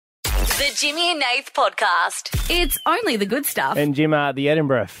The Jimmy and Nath Podcast. It's only the good stuff. And Jim, the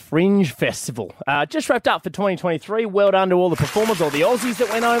Edinburgh Fringe Festival just wrapped up for 2023. Well done to all the performers, all the Aussies that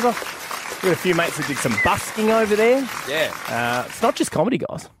went over. We had a few mates that did some busking over there. Yeah. It's not just comedy,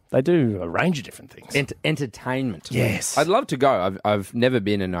 guys. They do a range of different things. Entertainment. Yes. I'd love to go. I've never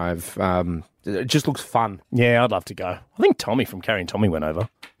been, and it just looks fun. Yeah, I'd love to go. I think Tommy from Carrie and Tommy went over.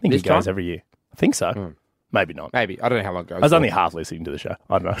 I think This he goes time? every year. I think so. Maybe not. Maybe. I don't know how long it goes. I was only half listening to the show.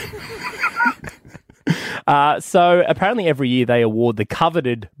 I don't know. So apparently every year they award the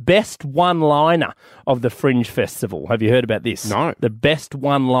coveted best one-liner of the Fringe Festival. Have you heard about this? No. The best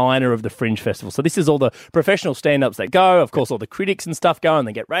one-liner of the Fringe Festival. So this is all the professional stand-ups that go. Of course, all the critics and stuff go, and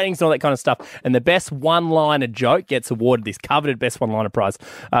they get ratings and all that kind of stuff. And the best one-liner joke gets awarded this coveted best one-liner prize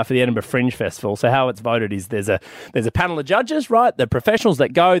for the Edinburgh Fringe Festival. So how it's voted is there's a panel of judges, right? The professionals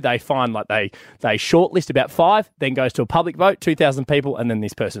that go, they find they shortlist about 5, then goes to a public vote, 2,000 people, and then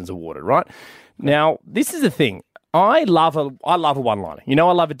this person's awarded, right? Now, this is the thing. I love a one-liner. You know,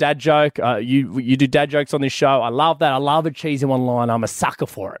 I love a dad joke. You do dad jokes on this show. I love that. I love a cheesy one-liner. I'm a sucker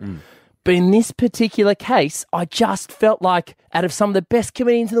for it. But in this particular case, I just felt like out of some of the best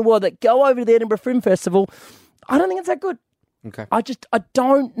comedians in the world that go over to the Edinburgh Fringe Festival, I don't think it's that good. Okay. I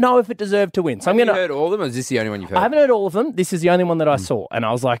don't know if it deserved to win. So Have you heard all of them, or is this the only one you've heard? I haven't heard all of them. This is the only one that I saw. And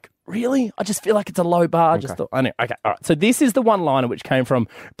I was like, really? I just feel like it's a low bar. I just thought, anyway, okay, all right. So this is the one-liner which came from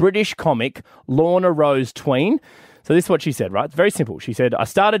British comic Lorna Rose Tween. So this is what she said, right? It's very simple. She said, I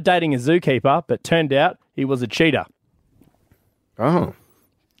started dating a zookeeper, but turned out he was a cheater. Oh.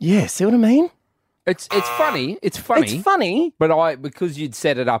 Yeah, see what I mean? It's funny. It's funny. It's funny. But because you'd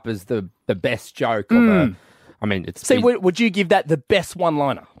set it up as the best joke of a... I mean, it's... See, would you give that the best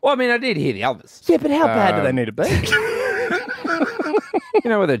one-liner? Well, I mean, I did hear the others. Yeah, but how bad do they need to be? You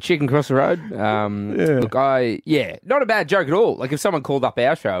know, with a chicken across the road. Look, not a bad joke at all. Like if someone called up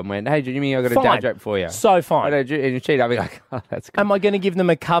our show and went, "Hey, Jimmy, I got a Fine. dad joke for you." So fine. And you cheat, I'd be like, "Oh, that's good." Am I going to give them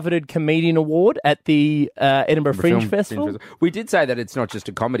a coveted comedian award at the Edinburgh Fringe Festival? We did say that it's not just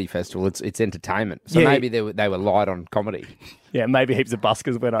a comedy festival; it's entertainment. So Yeah. maybe they were light on comedy. Yeah, maybe heaps of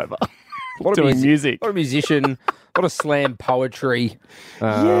buskers went over. A lot Doing music. a lot of musician, a lot of slam poetry.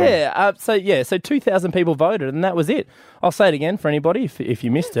 So 2,000 people voted, and that was it. I'll say it again for anybody if you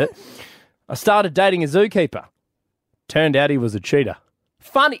missed it. I started dating a zookeeper. Turned out he was a cheater.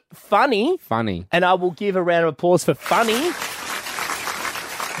 Funny. And I will give a round of applause for funny.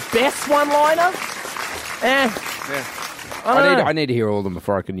 Best one-liner? I need to hear all of them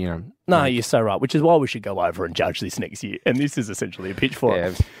before I can, No, you're so right, which is why we should go over and judge this next year. And this is essentially a pitch for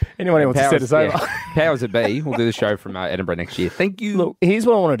it. Anyone who wants to set us over. Powers that be. We'll do the show from Edinburgh next year. Thank you. Look, here's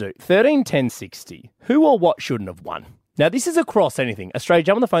what I want to do. 13, 10, 60. Who or what shouldn't have won? Now, this is across anything. Australia,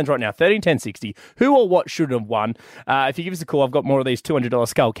 jump on the phones right now. 13, 10, 60. Who or what shouldn't have won? If you give us a call, I've got more of these $200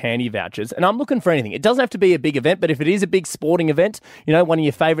 Skull Candy vouchers. And I'm looking for anything. It doesn't have to be a big event, but if it is a big sporting event, one of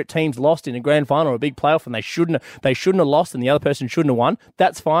your favourite teams lost in a grand final or a big playoff and they shouldn't have lost and the other person shouldn't have won,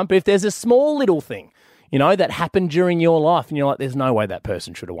 that's fine. But if there's a small little thing, that happened during your life and you're like, there's no way that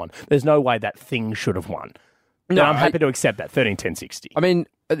person should have won. There's no way that thing should have won. No, I'm happy to accept that. 13, 10, 60. I mean,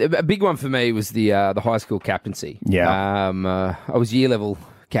 a big one for me was the high school captaincy. Yeah. I was year level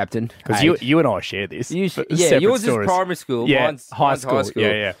captain. Because you and I share this. Yours stories. is primary school. Yeah, mine's high school.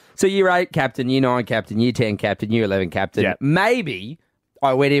 Yeah. So year 8 captain, year 9 captain, year 10 captain, year 11 captain. Yeah. Maybe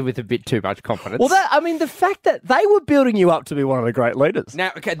I went in with a bit too much confidence. Well, the fact that they were building you up to be one of the great leaders.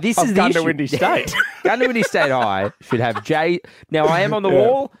 Now, okay, this Of is the issue. Gundawindi State. Gundawindi State High should have Jay. Now, I am on the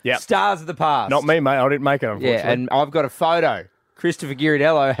wall. Yep. Stars of the past. Not me, mate. I didn't make it, unfortunately. Yeah, and I've got a photo. Christopher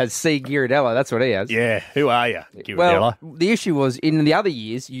Ghirardello has C. Ghirardello. That's what he has. Yeah. Who are you, Well, the issue was in the other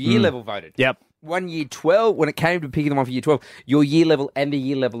years, you year level voted. Yep. One year 12, when it came to picking them off for year 12, your year level and the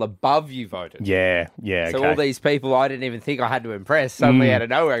year level above you voted. Yeah. So Okay. all these people I didn't even think I had to impress, suddenly out of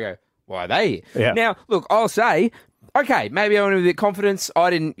nowhere I go, why are they here? Yeah. Now, look, I'll say, okay, maybe I went with a bit of confidence.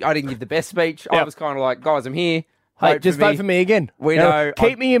 I didn't give the best speech. I Yep. was kind of like, guys, I'm here. Hey, just vote for me again. We know.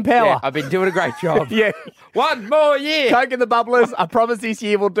 Keep me in power. Yeah, I've been doing a great job. Yeah. One more year. Coke and the bubblers. I promise this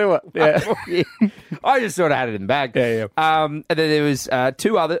year we'll do it. Yeah. I just sort of had it in the bag. Yeah. And then there was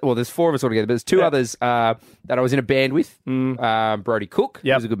two other. Well, there's 4 of us altogether, but there's 2 others that I was in a band with. Brody Cook,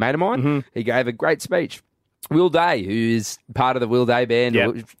 who's a good mate of mine. He gave a great speech. Will Day, who is part of the Will Day band.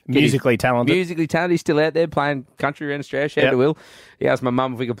 Yep. Musically talented. He's still out there playing country around Australia. Shout out to Will. He asked my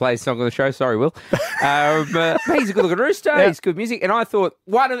mum if we could play a song on the show. Sorry, Will. He's a good-looking rooster. Yep. He's good music. And I thought,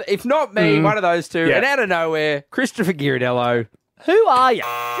 if not me, one of those two. Yep. And out of nowhere, Christopher Ghirardello. Who are you?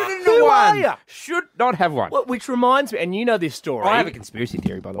 Who are you? Should not have one. Well, which reminds me, and you know this story. I have a conspiracy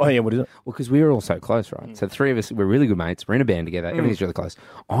theory, by the way. Oh, yeah, what is it? Well, because we were all so close, right? So 3 of us, we're really good mates. We're in a band together. Everything's really close.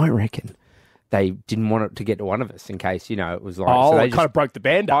 I reckon they didn't want it to get to one of us in case, it was like... Oh, so they it kind of broke the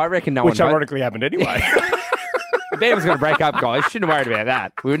band up. I reckon no which one... ironically happened anyway. The band was going to break up, guys. Shouldn't have worried about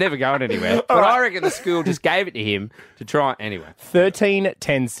that. We were never going anywhere. But I reckon the school just gave it to him to try... Anyway. 13,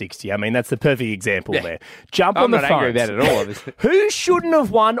 10, 60. I mean, that's the perfect example there. Jump I'm on the not phone. angry about it at all, obviously. Who shouldn't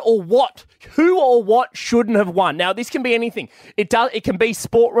have won or what? Who or what shouldn't have won? Now, this can be anything. It can be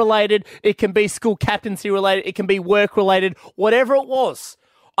sport related. It can be school captaincy related. It can be work related. Whatever it was.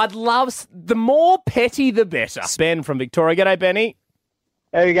 I'd love... The more petty, the better. Ben from Victoria. G'day, Benny.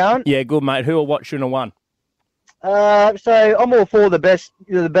 How you going? Yeah, good, mate. Who or what shouldn't have won? So I'm all for the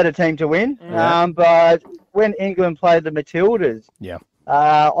better team to win. But when England played the Matildas,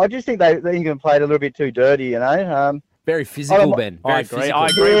 I just think the England played a little bit too dirty. Very physical, Ben. I agree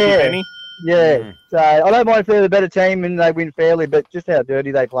with you, Benny. Yeah. So I don't mind if they're the better team and they win fairly, but just how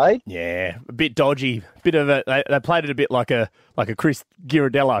dirty they played. Yeah, a bit dodgy. Bit of a. They played it a bit like a Chris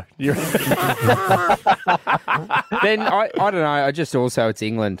Ghirardello. Ben, I don't know. I just also it's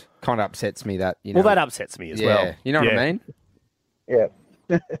England. Kind of upsets me that Well, that upsets me as well. You know what I mean? Yeah.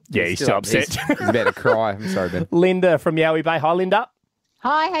 Yeah, he's still upset. He's about to cry. I'm sorry, Ben. Linda from Yowie Bay. Hi, Linda.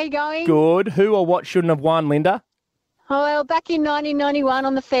 Hi, how you going? Good. Who or what shouldn't have won, Linda? Oh, well, back in 1991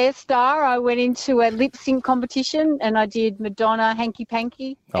 on the Fair Star, I went into a lip sync competition and I did Madonna, Hanky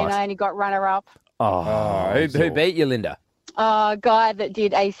Panky, and I only got runner-up. Oh, who beat you, Linda? A guy that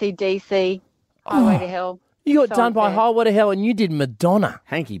did AC/DC, Highway to Hell. You got done by Highway to Hell and you did Madonna.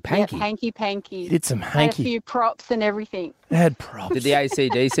 Hanky Yeah, Panky. Hanky Panky. You did some Had a hanky. few props and everything. Had props. Did the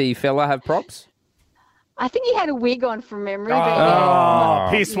AC/DC fella have props? I think he had a wig on from memory. Oh,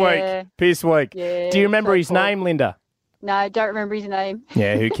 piss Yeah. week. Piss week. Yeah, Do you remember so his cool. name, Linda? No, don't remember his name.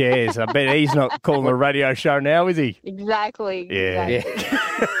 Yeah, who cares? I bet he's not calling a radio show now, is he? Exactly. Yeah.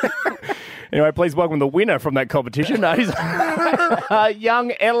 Exactly. Anyway, please welcome the winner from that competition. No, he's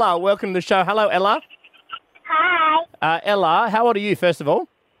young Ella. Welcome to the show. Hello, Ella. Hi, Ella, how old are you, first of all?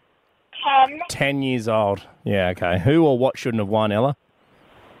 10. 10 years old. Yeah, okay. Who or what shouldn't have won, Ella?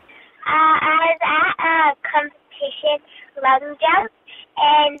 I was at a competition, long jump,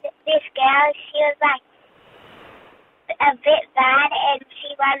 and this girl, she was like a bit bad, and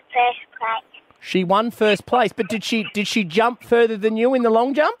she won first place. She won first place, but did she jump further than you in the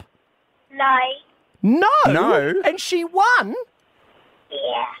long jump? No, No. And she won?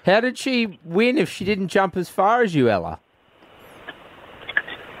 yeah, How did she win if she didn't jump as far as you, Ella?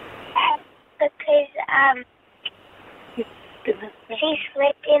 because she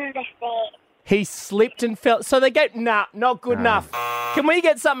slipped in the sand. He slipped and fell. So they go, nah, not good enough. Can we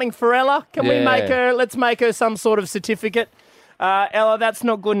get something for Ella? Can we let's make her some sort of certificate? Ella, that's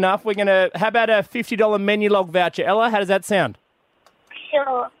not good enough. How about a $50 menu log voucher? Ella, how does that sound?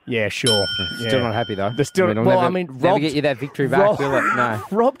 Sure. Yeah, sure. Still not happy, though. They're still, never robbed, get you that victory back, will it? No.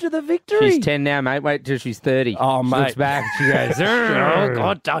 robbed of the victory. She's 10 now, mate. Wait till she's 30. Oh, she mate. looks back. She goes, Oh,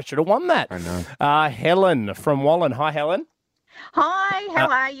 God, I should have won that. I know. Helen from Wallen. Hi, Helen. Hi, how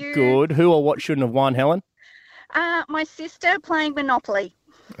are you? Good. Who or what shouldn't have won, Helen? My sister playing Monopoly.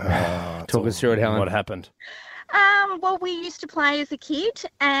 Talk us through it, Helen. What happened? Well, we used to play as a kid,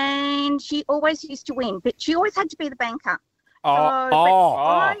 and she always used to win, but she always had to be the banker.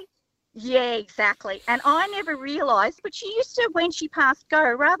 Yeah, exactly. And I never realised, but she used to, when she passed go,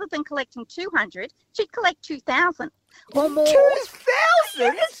 rather than collecting 200, she'd collect 2,000 or more. 2,000?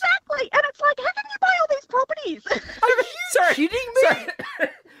 Exactly. And it's like, how can you buy all these properties? Are you kidding me? Sorry.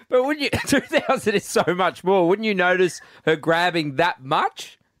 But wouldn't you, 2,000 is so much more. Wouldn't you notice her grabbing that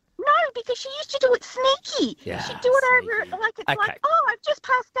much? No, because she used to do it sneaky. Yeah, She'd do it over, like, it's Okay. like, oh, I've just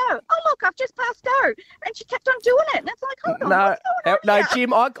passed go. Oh, look, I've just passed go. And she kept on doing it. And it's like, hold on, what's going on here?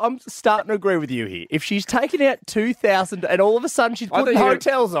 Jim, I'm starting to agree with you here. If she's taken out 2,000 and all of a sudden she's putting thought you were-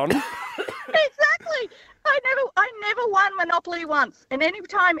 hotels on, Exactly. I never won Monopoly once. And any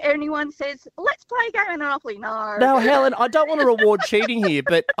time anyone says, let's play a game of Monopoly, no. now, Helen, I don't want to reward cheating here,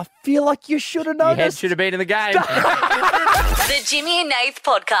 but I feel like you should have Your head noticed. should have been in the game. The Jimmy and Nath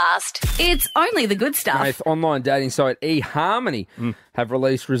Podcast. It's only the good stuff. Nath, online dating site eHarmony have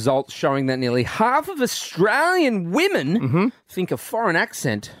released results showing that nearly half of Australian women think a foreign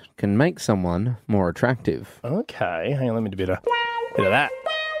accent can make someone more attractive. Okay, hang on, let me do a bit of that.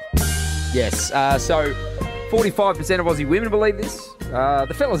 Yes, so 45% of Aussie women believe this.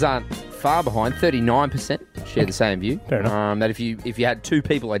 The fellas aren't far behind. 39% share the same view. Fair enough. That if you had two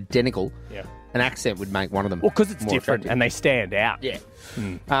people identical, an accent would make one of them. Well, because it's more different attractive. and they stand out. Yeah.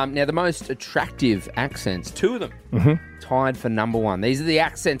 Now, the most attractive accents, two of them, tied for number one. These are the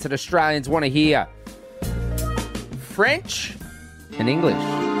accents that Australians want to hear. French and English.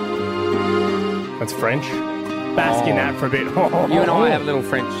 That's French. Bask in that for a bit. You and I have a little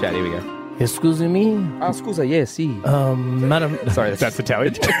French chat. Here we go. Excuse me. Scusa, yes, si. Madam. Sorry, that's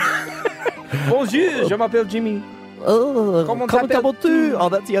Italian. Bonjour, je m'appelle Jimmy. Comment t'appelles-tu? Oh,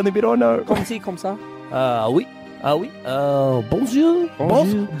 that's the only bit I know. Comme ci, comme ça. Oui. Oui. Bonjour.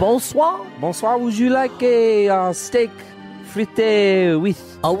 Bonsoir. Bonsoir, would you like a steak frité with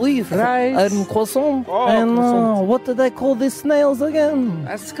Oui. rice? And croissant. Oh, and croissant. what do they call these snails again?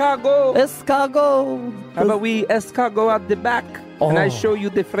 Escargot. Escargot. How about we escargot at the back? And I Oh. show you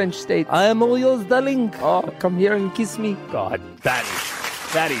the French state. I am all yours, darling. Oh, come here and kiss me. God, that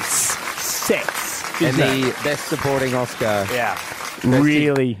is sex. And the best supporting Oscar. Yeah.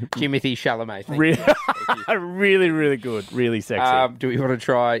 Really, Timothy Chalamet. Thank you. really, really good. Really sexy. Do we want to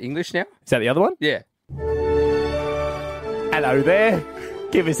try English now? Is that the other one? Yeah. Hello there.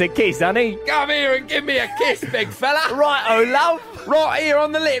 Give us a kiss, honey. Come here and give me a kiss, big fella. Right, oh love. Right here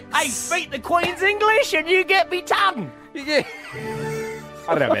on the lips. Hey, speak the Queen's English and you get me tongue. Yeah.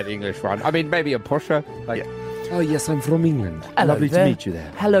 I don't know about the English one. I mean, maybe a Porsche. Like, oh, yes, I'm from England. Hello Lovely there. to meet you there.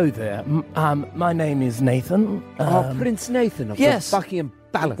 Hello there. My name is Nathan. Prince Nathan of yes. the Buckingham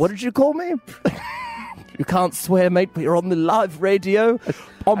Palace. What did you call me? You can't swear, mate, but you're on the live radio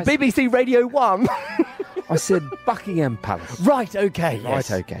on BBC Radio 1. I said Buckingham Palace. Right, okay. Right, Yes.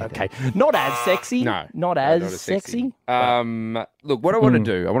 okay. Okay. Not as sexy. No. Not No, as not as sexy. Look, what I want to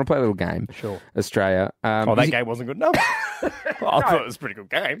do, I want to play a little game. Sure. Australia. Oh, that game wasn't good enough. I thought it was a pretty good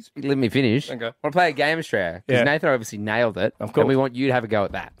game. Let me finish. Okay. I want to play a game, Australia. Because Yeah. Nathan obviously nailed it. Of course. And we want you to have a go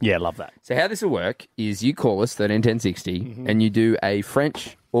at that. Yeah, love that. So how this will work is you call us 131060 and you do a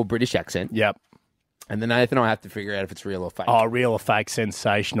French or British accent. Yep. And then Nathan and I have to figure out if it's real or fake. Oh, real or fake,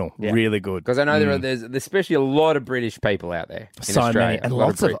 sensational. Yeah. Really good. Because I know there's especially a lot of British people out there in So Australia. many. And A lot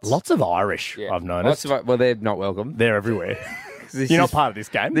lots of Brits. lots of Irish, Yeah. I've noticed. Well, they're not welcome. They're everywhere. This You're not is- part of this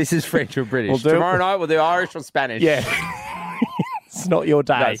game. This is French or British. We'll do- Tomorrow night we'll do Irish or Spanish. Yeah. It's not your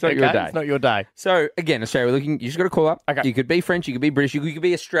day. No, it's not your okay? day. It's not your day. So again, Australia, we're looking. You just got to call up. Okay. You could be French. You could be British. You could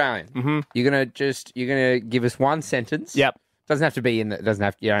be Australian. Mm-hmm. You're gonna give us one sentence. Yep. Doesn't have to be in. You don't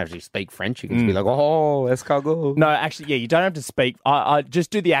have to speak French. You can just be like, oh, escargot. No, actually, yeah, you don't have to speak. I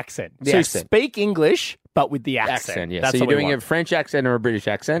just do the accent. The so accent. speak English, but with the accent. Accent. Yeah. That's so you're what we doing a want. French accent or a British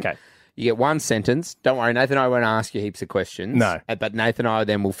accent. Okay. You get one sentence. Don't worry, Nathan and I won't ask you heaps of questions. No. But Nathan and I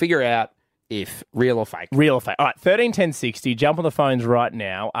then will figure out if real or fake. Real or fake. All right, 13 10 60. Jump on the phones right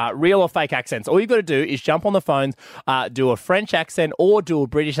now. Real or fake accents. All you've got to do is jump on the phones, do a French accent or do a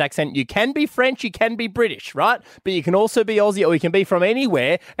British accent. You can be French, you can be British, right? But you can also be Aussie or you can be from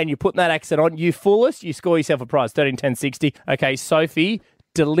anywhere and you're putting that accent on. You fool us, you score yourself a prize. 13 10 60. Okay, Sophie,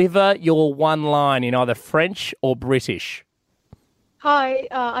 deliver your one line in either French or British. Hi,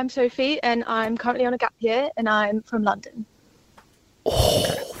 I'm Sophie, and I'm currently on a gap year, and I'm from London.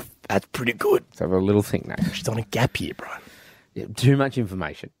 That's pretty good. So have a little think, Nathan. She's on a gap year, bro. Yeah, too much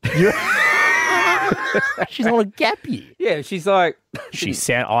information. She's on a gap year. Yeah, she's like.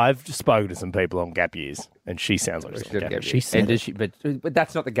 I've spoken to some people on gap years, and she sounds like she's on a gap year. She said, And does she, but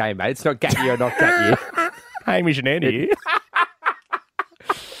that's not the game, mate. It's not gap year or not gap year. Hamish and Andy.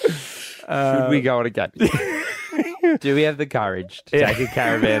 Should we go on a gap year? Do we have the courage to take a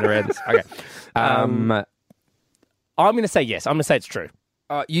caravan around this? Okay. I'm going to say yes. I'm going to say it's true.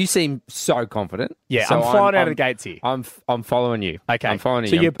 You seem so confident. Yeah, So I'm flying out of the gates here. I'm following you. Okay. I'm following you.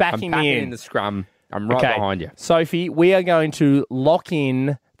 So you're I'm backing me packing in. in the scrum. I'm right behind you. Sophie, we are going to lock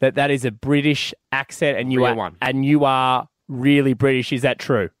in that is a British accent, and you Real are one. and you are really British. Is that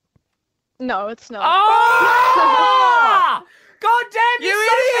true? No, it's not. Oh! God damn You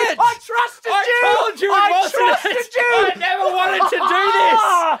idiot! I trusted you. I told you it I wasn't. trusted you. I never wanted to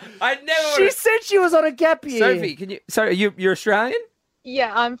do this. I never She wanted. said she was on a gap year. Sophie, can you? So you're Australian?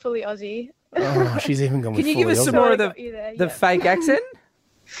 Yeah, I'm fully Aussie. Oh, she's even gone with Can you give us fully some Aussie. more of I got you there, the yeah. fake accent?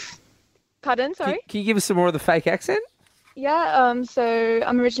 Pardon, sorry? Can you give us some more of the fake accent? Yeah, so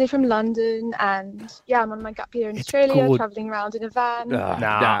I'm originally from London, and yeah, I'm on my gap year in Australia, good. travelling around in a van.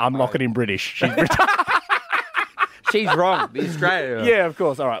 Nah, I'm locking in British. She's British. She's wrong. The Australian. Yeah, of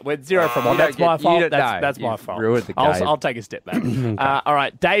course. All right, we're 0 from 1. You That's don't my get- fault. you don't That's know. my You've fault. ruined the game. I'll take a step back. All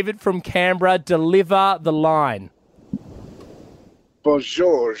right, David from Canberra, deliver the line.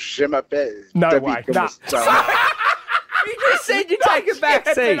 Bonjour, je m'appelle. No David way. Nah. Costa. You just said you take a back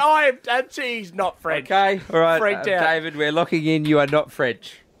Yes, seat. and I am. And she's not French. Okay, all right, Freaked out. David. We're locking in. You are not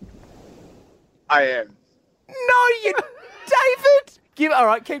French. I am. No, you, David. All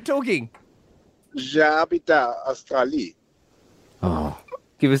right, keep talking. j'habite à Australie. Oh,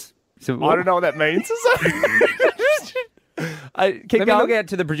 give us some. I don't know what that means. Keep Let me look out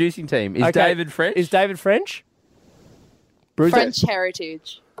to the producing team. Is David French? Is David French? Bruiser? French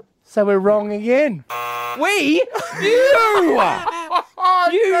heritage. So we're wrong again. We? You!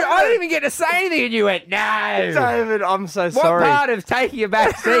 I didn't even get to say anything and you went, no. David, I'm so sorry. What part of taking a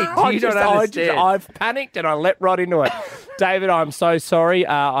back seat do you not understand? I've panicked and I leapt right into it. David, I'm so sorry.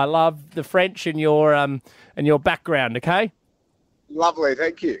 I love the French and your background, okay? Lovely,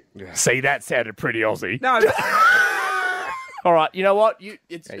 thank you. See, that sounded pretty Aussie. No. All right, you know what?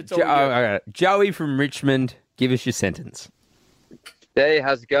 It's all good. Okay. Joey from Richmond, give us your sentence. Hey,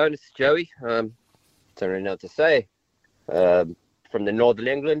 how's it going? It's Joey. Don't really know what to say. From the Northern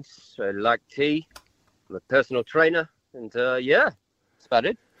England, so I like tea. I'm a personal trainer, and yeah, that's about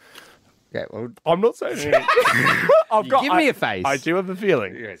it. Okay, well, I'm not saying anything. Give me a face. I do have a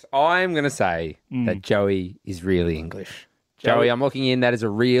feeling. Yes, I'm going to say that Joey is really English. Joey, I'm looking in. That is a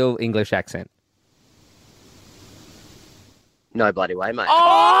real English accent. No bloody way, mate.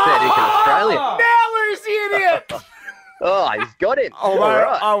 Oh! Said he's Australian. Now where's the idiot? Oh, he's got it. Although All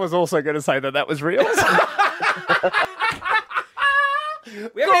right. I was also going to say that was real.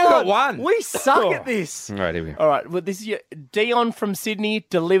 We haven't even got one. We suck at this. All right, here we go. All right, well, this is your Dion from Sydney.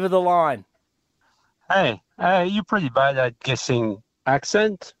 Deliver the line. Hey, you're pretty bad at guessing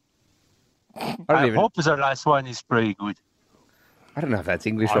accent. I hope the last one is pretty good. I don't know if that's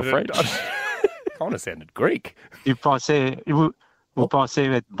English or French. Kind of sounded Greek. Vous pensez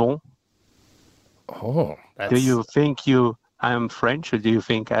être bon? Oh, Do you think I'm French or do you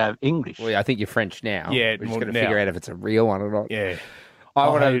think I have English? Well, yeah, I think you're French now. Yeah, we're just going to figure out if it's a real one or not. Yeah,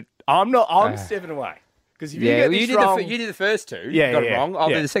 I'm stepping away because if you get this did wrong, you did the first two. Yeah, you got it wrong. I'll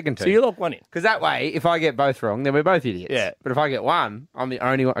do the second two. So you lock one in. Because that way, if I get both wrong, then we're both idiots. Yeah. But if I get one, I'm the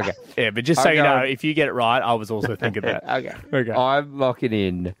only one. Okay. Yeah, but just so you know, if you get it right, I was also thinking that. Okay. I'm locking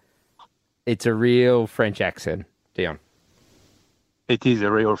in. It's a real French accent, Dion. It is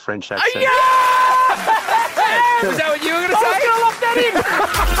a real French accent. Is that what you were going to say? I was going to lock that in.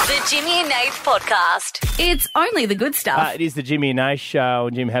 The Jimmy and Nath Podcast. It's only the good stuff. It is the Jimmy and Nath Show.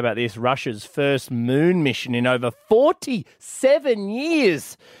 And Jim, how about this? Russia's first moon mission in over 47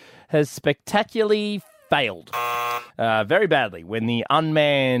 years has spectacularly failed very badly when the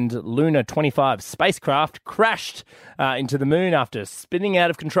unmanned Luna 25 spacecraft crashed into the moon after spinning out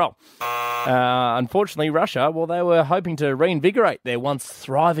of control. Unfortunately, Russia, well, they were hoping to reinvigorate their once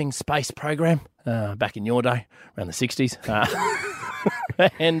thriving space program back in your day, around the 60s.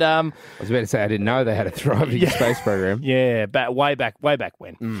 And I was about to say I didn't know they had a thriving space program. Yeah, way back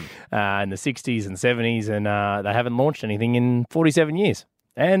when, in the 60s and 70s, and they haven't launched anything in 47 years.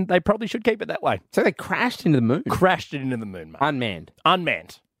 And they probably should keep it that way. So they crashed into the moon? Crashed it into the moon, mate. Unmanned.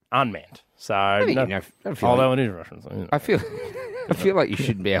 So, although it is Russian. So, I feel like you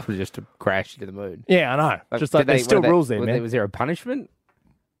shouldn't be able to just to crash into the moon. Yeah, I know. There's still rules there, man. Was there a punishment?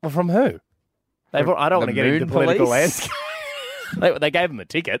 Well, from who? I don't want to get into the political landscape. They gave them a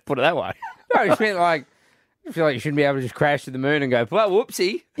ticket, put it that way. No, I just meant I feel like you shouldn't be able to just crash to the moon and go, well,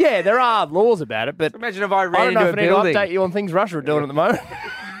 whoopsie. Yeah, there are laws about it, but imagine if I ran I don't know into if a building. I need to update you on things Russia are doing at the moment.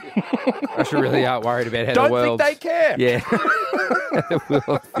 Russia really are worried about how don't the world. Don't think they care. Yeah.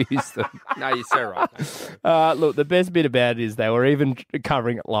 We'll abuse them. No, you're so right. Look, the best bit about it is they were even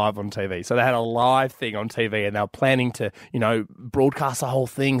covering it live on TV. So they had a live thing on TV and they were planning to, broadcast the whole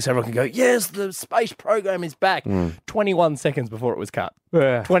thing so everyone could go, yes, the space program is back. 21 seconds before it was cut.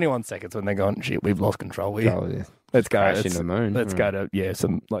 21 seconds when they're going, shit, we've lost control here. Oh, yeah. Let's go into the moon. Let's go to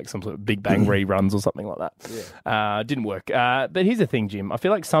some sort of Big Bang reruns or something like that. Yeah. Didn't work. But here's the thing, Jim. I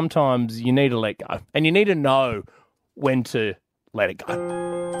feel like sometimes you need to let go, and you need to know when to let it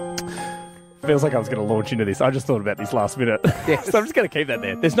go. Feels like I was going to launch into this. I just thought about this last minute. Yes. So I'm just going to keep that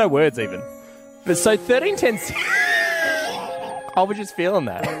there. There's no words even. But so 13-10. I was just feeling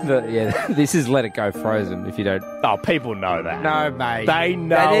that. This is Let It Go Frozen, if you don't... Oh, people know that. No, mate. They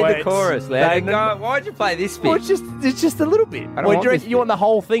know They need it. the chorus. Let It Go. Why'd you play this bit? Well, it's just a little bit. I don't want this you want the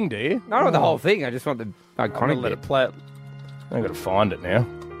whole thing, do you? No, I don't want the whole thing. I just want the I'm iconic gonna let bit. it play it. I've got to find it now.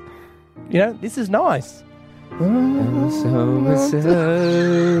 This is nice. The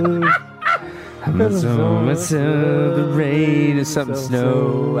rain or some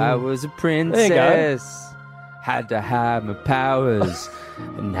snow. I was a princess. Had to have my powers,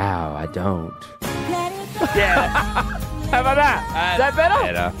 and now I don't. Yeah. How about that? Is that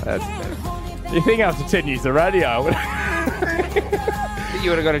better? That's better. You think after 10 years of radio? thought you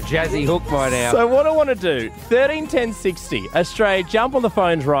would have got a jazzy hook by now. So what I want to do, 13 10 60, Australia, jump on the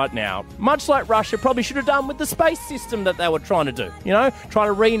phones right now. Much like Russia probably should have done with the space system that they were trying to do. You know, trying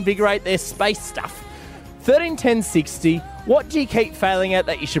to reinvigorate their space stuff. 13 10 60, what do you keep failing at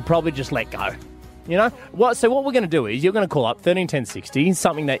that you should probably just let go? You know? So what we're going to do is you're going to call up 13 10 60,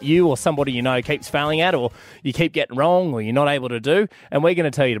 something that you or somebody you know keeps failing at or you keep getting wrong or you're not able to do, and we're going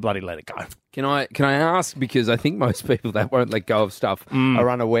to tell you to bloody let it go. Can I ask, because I think most people that won't let go of stuff are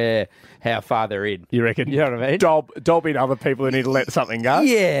unaware how far they're in. You reckon? You know what I mean? Dob in other people who need to let something go?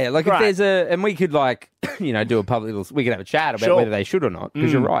 Yeah, like Right. if there's and we could do a public little, we could have a chat about whether they should or not,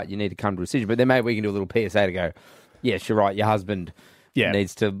 because you're right, you need to come to a decision, but then maybe we can do a little PSA to go, yes, you're right, your husband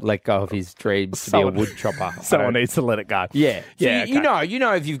needs to let go of his dreams to be a wood chopper. Someone needs to let it go. Yeah. So Yeah, you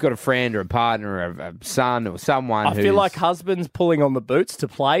know if you've got a friend or a partner or a son or someone I feel like husbands pulling on the boots to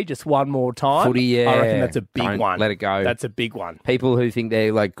play just one more time. Footy, yeah. I reckon that's a big Don't one. let it go. That's a big one. People who think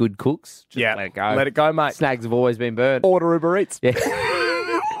they're like good cooks, just let it go. Let it go, mate. Snags have always been burnt. Order Uber Eats. Yeah.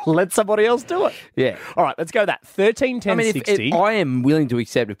 Let somebody else do it. Yeah. All right, let's go that. 13 10 I mean, 60. if I am willing to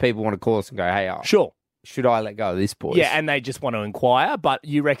accept if people want to call us and go, hey, Sure. should I let go of this, boys? Yeah, and they just want to inquire, but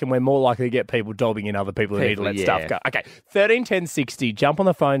you reckon we're more likely to get people dobbing in other people who need to let stuff go. Okay, 13 10 60, jump on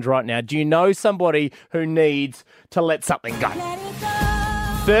the phones right now. Do you know somebody who needs to let something go?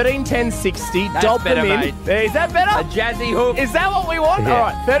 13 10 60, dob them in. Mate. Is that better? A jazzy hook. Is that what we want? Yeah. All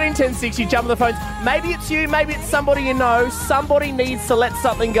right, 13 10 60, jump on the phones. Maybe it's you, maybe it's somebody you know. Somebody needs to let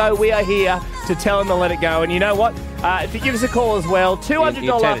something go. We are here to tell them to let it go. And you know what? If you give us a call as well, $200.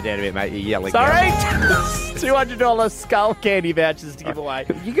 You turn it down a bit, mate. You're yelling. Sorry? $200 Skull Candy vouchers to give away.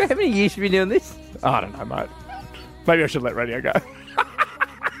 You got how many years you been doing this? I don't know, mate. Maybe I should let radio go.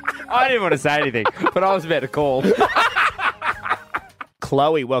 I didn't want to say anything, but I was about to call.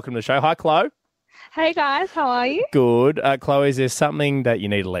 Chloe, welcome to the show. Hi, Chloe. Hey guys, how are you? Good. Chloe, is there something that you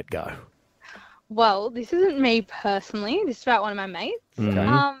need to let go? Well, this isn't me personally. This is about one of my mates.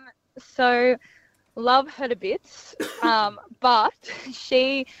 Okay. So love her to bits. But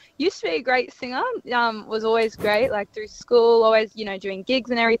she used to be a great singer. Was always great, like through school, always, doing gigs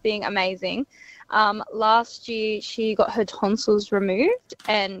and everything. Amazing. Last year she got her tonsils removed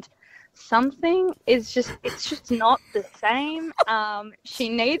and it's just not the same. She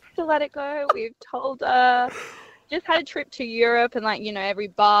needs to let it go. We've told her. Just had a trip to Europe and every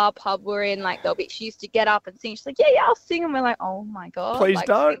bar, pub we're in, she used to get up and sing. She's like, yeah, I'll sing. And we're like, oh my God. Please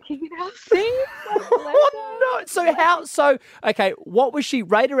don't. Can you sing? Oh, no. Okay, what was she,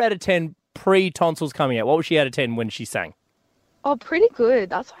 rate her out of 10 pre-tonsils coming out? What was she out of 10 when she sang? Oh, pretty good.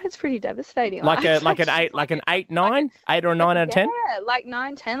 That's why it's pretty devastating. Like an 8, 9? 8 or a 9 out of 10? Yeah, like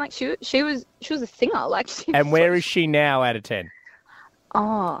 9, 10. Like she was a singer. And where is she now out of 10?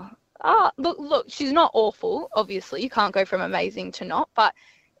 Look, she's not awful, obviously. You can't go from amazing to not, but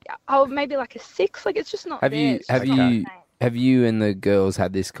maybe like a 6. It's just not Have you and the girls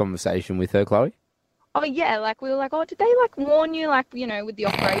had this conversation with her, Chloe? Oh yeah, we were like, oh, did they warn you, with the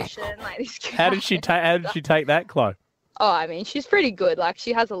operation, this? How did she take that, Chloe? Oh, I mean, she's pretty good.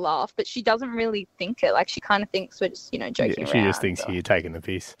 She has a laugh, but she doesn't really think it. She kind of thinks we're just, joking around. She just thinks you're taking the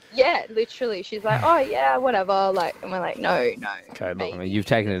piss. Yeah, literally. She's like, oh, yeah, whatever. And we're like, no. Okay, look. I mean, you've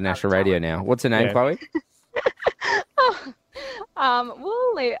taken it to national radio now. What's her name, Chloe?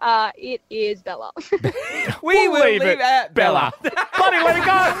 It is Bella. We will leave it at Bella. Buddy, let it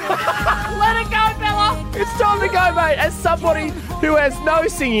go. Let it go, Bella. It's time to go, mate. As somebody who has no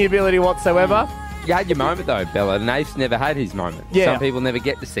singing ability whatsoever. You had your moment, though, Bella. Naif's never had his moment. Yeah. Some people never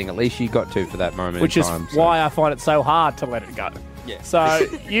get to sing. At least you got to for that moment Which in is time. why I find it so hard to let it go. Yeah. So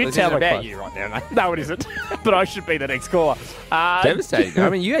you This tell isn't me. about you right now, mate. No, it isn't. But I should be the next caller. Devastating. I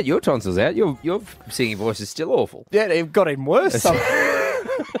mean, you had your tonsils out. Your singing voice is still awful. Yeah, it got even worse.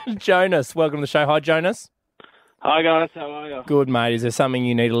 Jonas, welcome to the show. Hi, Jonas. Hi, guys. How are you? Good, mate. Is there something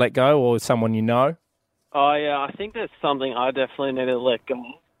you need to let go or someone you know? Oh, yeah. I think there's something I definitely need to let go.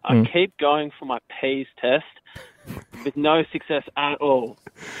 I keep going for my P's test with no success at all.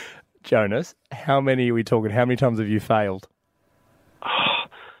 Jonas, how many are we talking? How many times have you failed?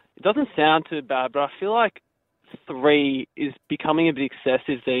 It doesn't sound too bad, but I feel like 3 is becoming a bit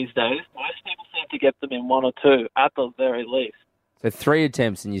excessive these days. Most people seem to get them in 1 or 2 at the very least. So 3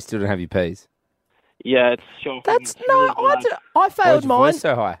 attempts and you still don't have your P's. Yeah, it's shocking. That's I failed mine. Why's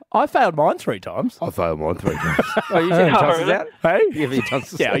so high? I failed mine 3 times. I failed mine 3 times. Oh, you said your tonsils out? Hey? You have your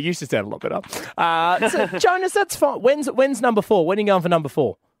tonsils Yeah, out? I used to sound a lot better. So, Jonas, that's fine. When's number 4? When are you going for number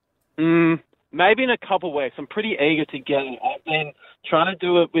 4? Maybe in a couple of weeks. I'm pretty eager to get it. I've been trying to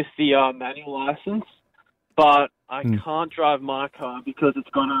do it with the manual license, but I can't drive my car because it's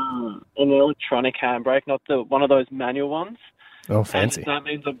got an electronic handbrake, not one of those manual ones. Oh, fancy. And that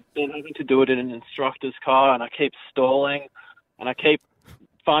means I've been having to do it in an instructor's car, and I keep stalling, and I keep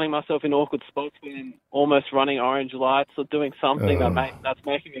finding myself in awkward spots when I'm almost running orange lights or doing something that's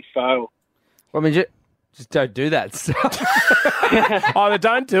making me fail. Well, I mean, just don't do that stuff. Either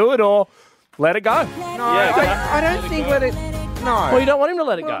don't do it or let it go. No, I don't think let it... No. Well, you don't want him to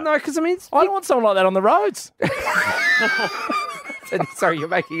let it go. No, because, I mean... I don't want someone like that on the roads. Sorry, you're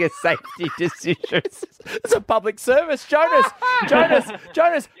making a safety decision. It's a public service. Jonas,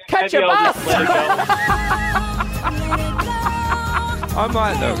 catch your bus. I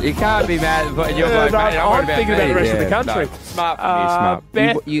might, though. You can't be mad when you're like, mate, I'm thinking about the rest of the country. No. Smart from you, smart.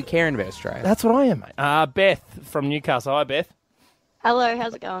 Beth, you caring about Australia. That's what I am, mate. Beth from Newcastle. Hi, Beth. Hello,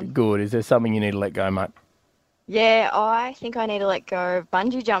 how's it going? Good. Is there something you need to let go, mate? Yeah, I think I need to let go of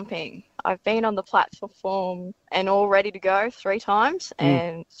bungee jumping. I've been on the platform and all ready to go 3 times,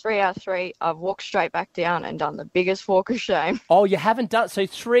 and 3 out of 3, I've walked straight back down and done the biggest walk of shame. Oh, you haven't done... So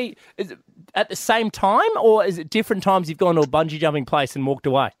 3... Is it at the same time, or is it different times you've gone to a bungee jumping place and walked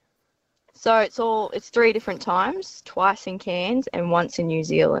away? So it's 3 different times, twice in Cairns and once in New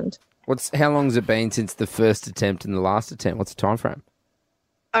Zealand. How long has it been since the first attempt and the last attempt? What's the time frame?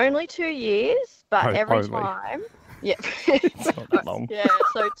 Only 2 years, but every time... Yeah. It's not that long. Yeah,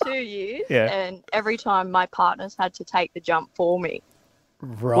 so 2 years, Yeah. and every time my partners had to take the jump for me.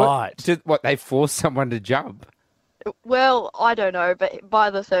 Right. They forced someone to jump? Well, I don't know, but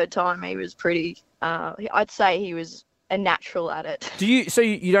by the 3rd time he was pretty, I'd say he was a natural at it. They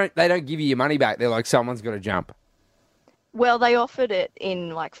don't give you your money back. They're like, someone's got to jump. Well, they offered it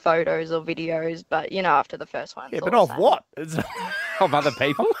in like photos or videos, but after the first one. Yeah, but of what? Of other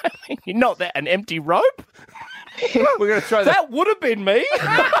people? You're not that an empty rope? We're going to throw that would have been me.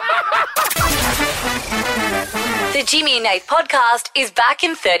 The Jimmy and Nath podcast is back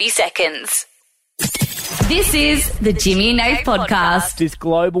in 30 seconds. This is the Jimmy and Nath podcast. This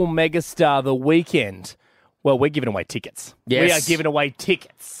global megastar, The Weeknd. Well, we're giving away tickets. Yes. We are giving away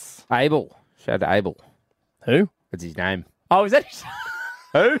tickets. Abel. Shout out to Abel. Who? What's his name? Oh, is that...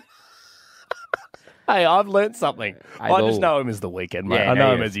 Who? Hey, I've learnt something. Abel. I just know him as The Weeknd, mate. Yeah, I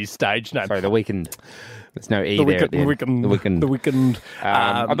know him as his stage name. Sorry, The Weeknd. There's no E The there at the end. The Weeknd.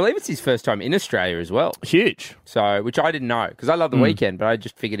 I believe it's his first time in Australia as well. Huge. So, which I didn't know, because I love The Weeknd, but I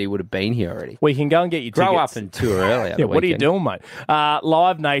just figured he would have been here already. We can go and get your Grow tickets. up and tour earlier. Yeah, what are you doing, mate?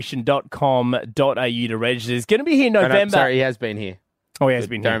 livenation.com.au to register. He's going to be here in November. No, sorry, he has been here. Oh, he has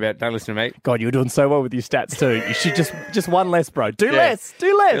been here. Don't listen to me. God, you're doing so well with your stats too. You should just one less, bro. Do less.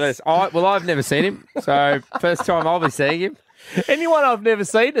 I've never seen him, so first time I'll be seeing him. Anyone I've never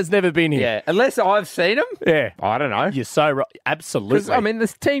seen has never been here. Yeah, unless I've seen him. Yeah. I don't know. You're so right. Absolutely. I mean,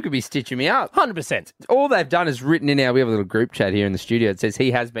 this team could be stitching me up. 100%. All they've done is written in we have a little group chat here in the studio. It says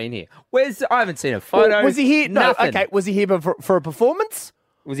he has been here. I haven't seen a photo. Well, was he here? Nothing. No, okay. Was he here for a performance?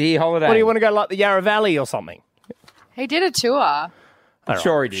 Was he here holiday? Or do you want to go like the Yarra Valley or something? He did a tour. All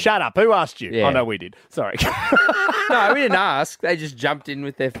Sure he did. Shut up. Who asked you? Yeah. Oh, no, we did. Sorry. No, we didn't ask. They just jumped in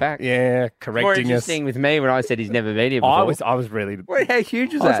with their facts. Yeah, correcting More us. interesting with me when I said he's never been here before. I was really... Wait, how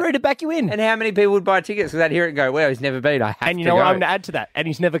huge was I that? was ready to back you in. And how many people would buy tickets because they'd hear it and go, well, he's never been. I have And you to know go. what? I'm going to add to that. And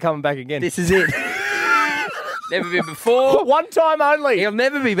he's never coming back again. This is it. Never been before. One time only. He'll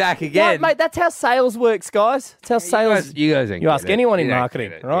never be back again. Right, mate, that's how sales works, guys. That's how sales... You guys ain't You ask get it. anyone in You don't marketing,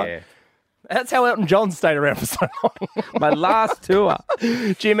 get it. right? Yeah. That's how Elton John stayed around for so long. My last tour.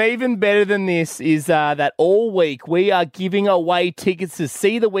 Jim, even better than this is that all week we are giving away tickets to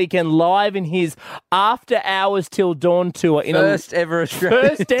see The Weeknd live in his After Hours Till Dawn tour. First ever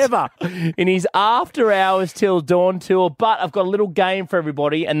Australian. First ever in his After Hours Till Dawn tour. But I've got a little game for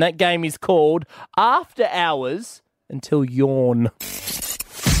everybody, and that game is called After Hours Until Yawn. Let's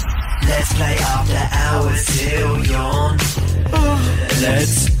play After Hours Till Yawn.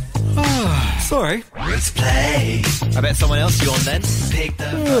 Sorry. Let's play. I bet someone else yawned then. Pick the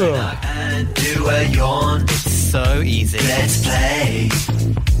phone up and do a yawn. It's so easy. Let's play.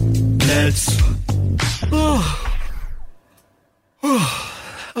 Oh,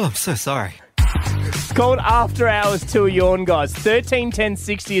 I'm so sorry. It's called After Hours Till Yawn, guys. 13 10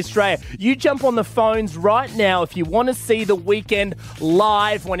 60 Australia. You jump on the phones right now if you want to see The Weeknd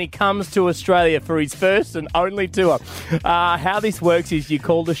live when he comes to Australia for his first and only tour. How this works is you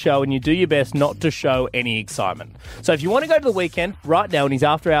call the show and you do your best not to show any excitement. So if you want to go to The Weeknd right now in his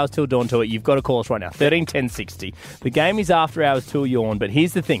After Hours Till Dawn tour, you've got to call us right now. 13 10 60. The game is After Hours Till Yawn, but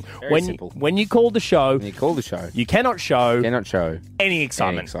here's the thing. Very simple. When you call the show, You cannot show you cannot show any any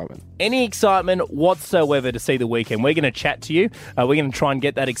excitement. excitement. Any excitement whatsoever. whatsoever to see the weekend. We're going to chat to you. We're going to try and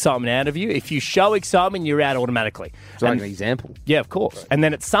get that excitement out of you. If you show excitement, you're out automatically. It's like an example. Yeah, of course. And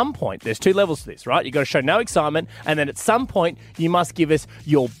then at some point, there's two levels to this, right? You've got to show no excitement, and then at some point, you must give us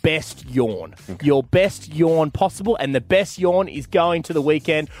your best yawn. Okay. Your best yawn possible, and the best yawn is going to the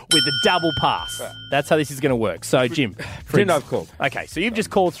weekend with a double pass. Right. That's how this is going to work. So, Jim. I've called. Okay, so you've just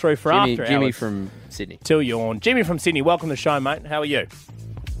called through for after Jimmy hours. from Sydney. Till yawn. Jimmy from Sydney, welcome to the show, mate. How are you?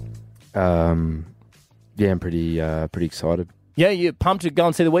 Yeah, I'm pretty excited. Yeah, you pumped to go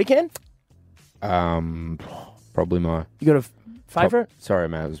and see the weekend? Probably my... You got a favourite? Sorry,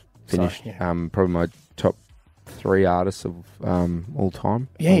 mate, I was finished. Sorry, yeah. Probably my top 3 artists of all time.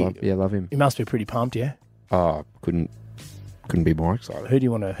 Yeah, I love him. You must be pretty pumped, yeah? Oh, couldn't be more excited. Who do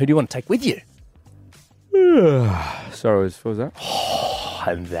you want to take with you? Sorry, what was that?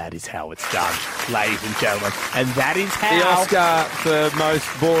 And that is how it's done, ladies and gentlemen. And that is how... The Oscar for most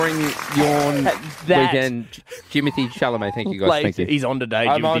boring yawn weekend, Jimothy Chalamet. Thank you, guys. Thank you. He's on today,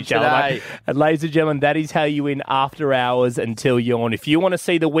 I'm Jimothy on Chalamet. today. And ladies and gentlemen, that is how you win after hours until yawn. If you want to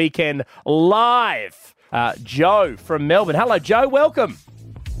see the weekend live, Joe from Melbourne. Hello, Joe. Welcome.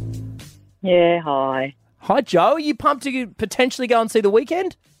 Yeah, hi. Hi, Joe. Are you pumped to potentially go and see the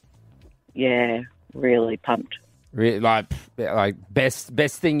weekend? Yeah, really pumped. Really, like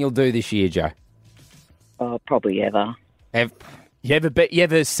best thing you'll do this year, Joe? Oh, probably ever. You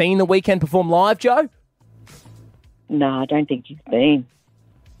ever seen the weekend perform live, Joe? No, I don't think he's been.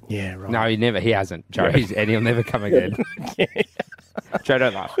 Yeah, right. No, he hasn't, Joe. Yeah. And he'll never come again. Joe,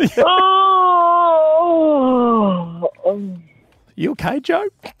 don't laugh. Oh! You okay, Joe?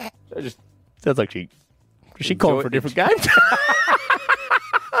 Just sounds like she calling for a different game.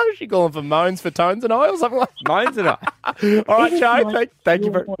 Is she calling for moans for tones and I or something like that? Moans and I. All right, Joe. Thank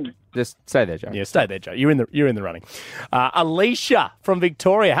you very much. Just stay there, Joe. Yeah, stay there, Joe. You're in the running. Alicia from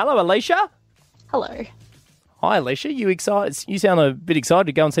Victoria. Hello, Alicia. Hello. Hi, Alicia. You excited? You sound a bit excited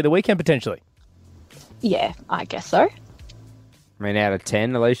to go and see the weekend potentially. Yeah, I guess so. I mean, out of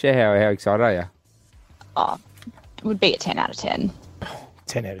 10, Alicia, how excited are you? Oh, it would be a 10 out of 10. 10 out of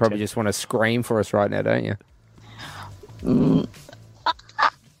 10. Probably just want to scream for us right now, don't you?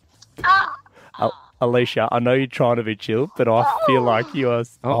 Alicia, I know you're trying to be chill, but I feel like you are...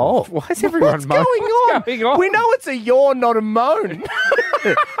 Oh, why is everyone What's going on? We know it's a yawn, not a moan.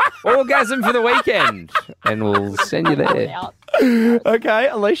 Orgasm for the weekend. And we'll send you there. Okay,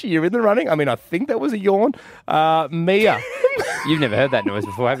 Alicia, you're in the running. I mean, I think that was a yawn. Mia. You've never heard that noise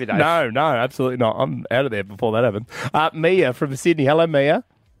before, have you, Dave? No, absolutely not. I'm out of there before that happened. Mia from Sydney. Hello, Mia.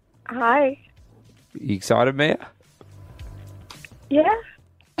 Hi. You excited, Mia? Yeah.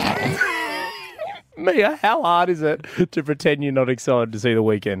 Mia, how hard is it to pretend you're not excited to see the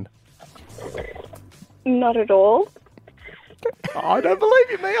weekend? Not at all. I don't believe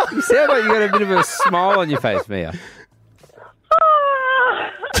you, Mia. You sound like you got a bit of a smile on your face, Mia.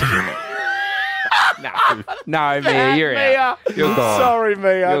 No, Mia, you're out. You're gone. Sorry,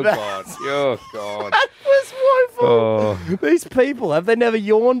 Mia. You're gone. You're gone. That was woeful. Oh. These people, have they never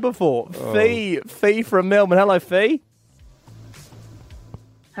yawned before? Oh. Fee from Melbourne. Hello, Fee.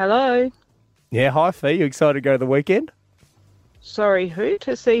 Hello. Yeah, hi, Fee. You excited to go to the weekend? Sorry, who?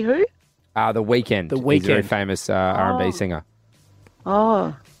 To see who? The Weeknd. The He's a very Weeknd. famous R&B singer.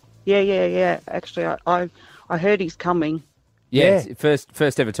 Oh, yeah. Actually, I heard he's coming. Yeah.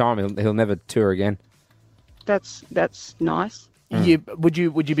 First ever time. He'll never tour again. That's nice. Would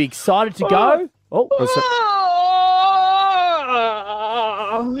you be excited to go?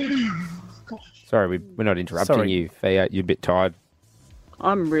 Sorry, we're not interrupting you, Fee. You're a bit tired.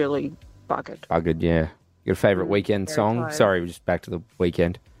 I'm really buggered. Buggered, yeah. You got a favourite weekend very song? tired. Sorry, we're just back to the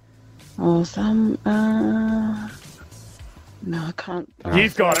weekend. Oh, no, I can't.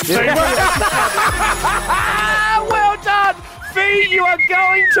 You've got it, Fee. Well done, Fee. You are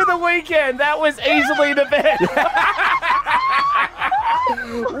going to the weekend. That was easily the best.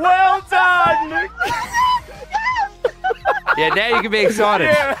 Well done. Yeah, now you can be excited.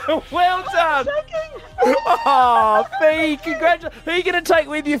 Yeah, well done. Oh, Fee, congratulations. Who are you going to take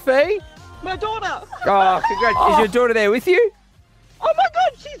with you, Fee? My daughter. Oh, congrats. Is your daughter there with you? Oh my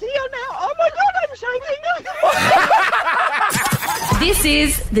God, she's here now. Oh my God, I'm shaking. This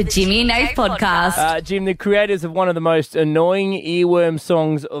is the Jimmy and Nate podcast. Jim, the creators of one of the most annoying earworm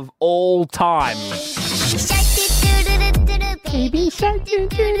songs of all time. Baby shark,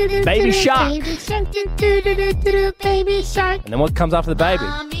 Baby Shark. Baby shark, baby shark. And then what comes after the baby?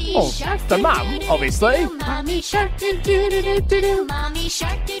 The mum, obviously. Mommy shark, mommy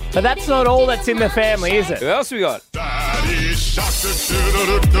shark. But that's not all that's in the family, is it? Who else we got?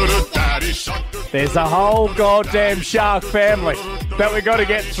 There's a whole goddamn shark family that we got to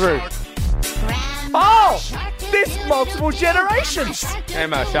get through. Oh, this multiple generations.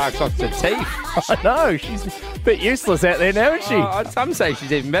 Emma Shark's lost her teeth. I know. She's a bit useless out there now, isn't she? Oh, some say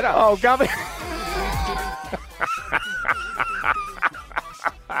she's even better. Oh, Gubby.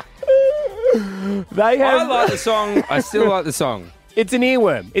 They have. I like the song. I still like the song. It's an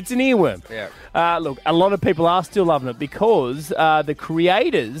earworm. It's an earworm. Yeah. Look, a lot of people are still loving it because the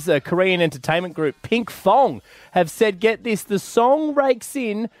creators, Korean entertainment group Pink Fong, have said, get this, the song rakes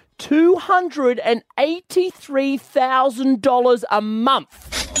in $283,000 a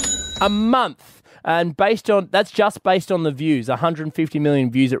month. A month. And that's just based on the views, 150 million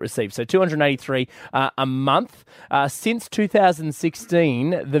views it received. So 283 a month. Since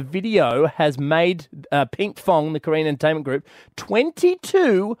 2016, the video has made Pink Fong, the Korean entertainment group,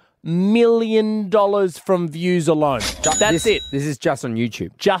 $22 million from views alone. That's it. This is just on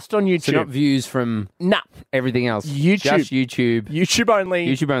YouTube. Just on YouTube. So not views from everything else. YouTube. Just YouTube. YouTube only.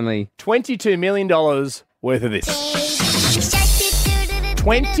 YouTube only. $22 million worth of this.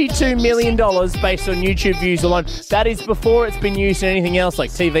 $22 million based on YouTube views alone. That is before it's been used in anything else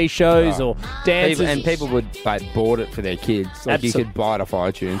like TV shows or dances. People would bought it for their kids. Like you could buy it off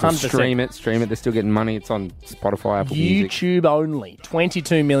iTunes or 100%. stream it. They're still getting money. It's on Spotify, Apple Music. YouTube only.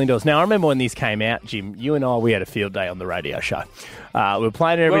 $22 million. Now, I remember when this came out, Jim, you and I, we had a field day on the radio show. We were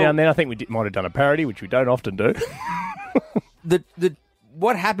playing it every now and then. I think we might have done a parody, which we don't often do.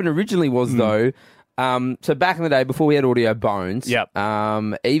 What happened originally was, though, so back in the day, before we had Audio Bones,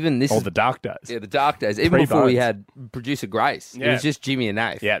 even this the dark days. Yeah, the dark days. Even before we had producer Grace, it was just Jimmy and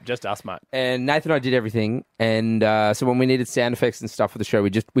Nath. Yeah, just us, mate. And Nath and I did everything. And so when we needed sound effects and stuff for the show,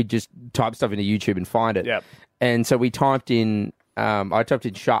 we just type stuff into YouTube and find it. Yep. And so we typed in, I typed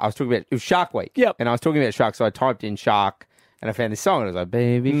in Shark. I was talking about, it was Shark Week. Yep. And I was talking about Shark, so I typed in Shark. And I found this song, and I was like,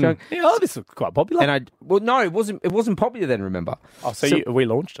 "Baby Shark." Yeah, this was quite popular. And no, it wasn't popular then. Remember? Oh, so we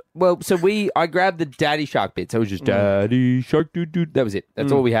launched it. Well, so I grabbed the Daddy Shark bit. So it was just Daddy Shark, doo doo. That was it.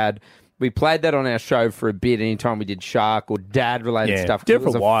 That's all we had. We played that on our show for a bit. Anytime we did Shark or Dad related stuff, did it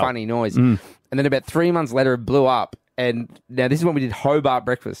was for a while. funny noise. And then about 3 months later, it blew up. And now this is when we did Hobart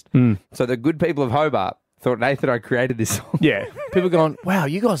Breakfast. So the good people of Hobart thought Nathan and I created this song. Yeah. People going, wow,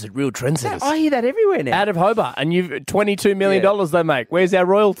 you guys are real trendsetters. I hear that everywhere now. Out of Hobart. And you've $22 million they make. Where's our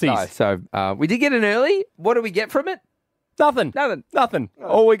royalties? No, so we did get an early. What do we get from it? Nothing.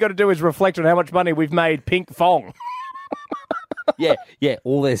 All we got to do is reflect on how much money we've made Pink Fong. Yeah.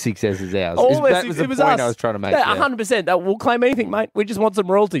 All their success is ours. That was the point I was trying to make. Yeah, 100%. We'll claim anything, mate. We just want some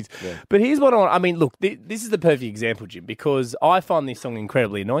royalties. Yeah. But here's what I want. I mean, look, this is the perfect example, Jim, because I find this song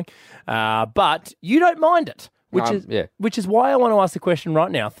incredibly annoying, but you don't mind it, which is why I want to ask the question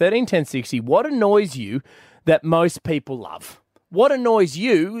right now. 131060, what annoys you that most people love? What annoys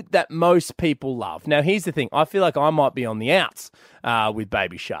you that most people love? Now, here's the thing. I feel like I might be on the outs with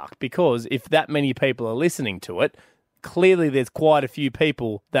Baby Shark because if that many people are listening to it, clearly there's quite a few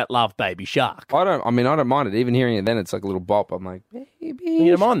people that love Baby Shark. I don't mind it. Even hearing it then, it's like a little bop. I'm like, baby.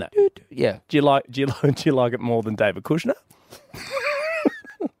 You don't mind that? Yeah. Do you like it more than David Kushner?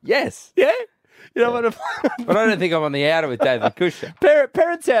 Yes. Yeah? You know what? But I don't think I'm on the outer with David Kushner.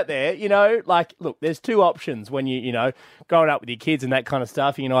 Parents out there, like, look, there's two options when you growing up with your kids and that kind of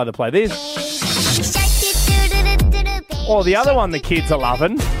stuff. You can either play this or the other one the kids are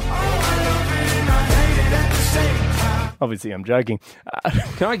loving. Obviously, I'm joking.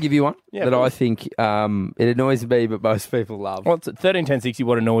 Can I give you one that please. I think it annoys me, but most people love? What's it? 131060,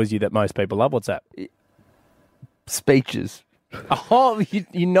 what annoys you that most people love? What's that? Speeches. Oh,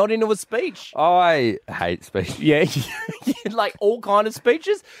 you're not into a speech. I hate speeches. Yeah, you like all kind of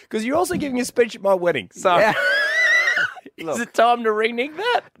speeches? Because you're also giving a speech at my wedding. So is it time to renege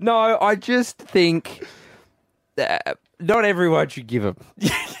that? No, I just think that not everyone should give them.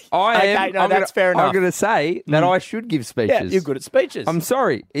 That's fair enough. I'm going to say that I should give speeches. Yeah, you're good at speeches. I'm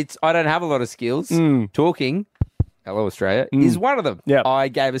sorry. I don't have a lot of skills. Talking, hello Australia, is one of them. Yep. I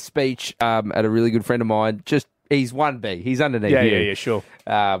gave a speech at a really good friend of mine. He's 1B. He's underneath you. Yeah, sure.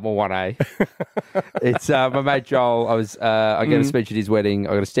 Well, 1A. It's my mate Joel. I gave a speech at his wedding.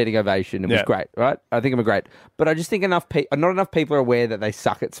 I got a standing ovation. It was great, right? I think I'm great. But I just think not enough people are aware that they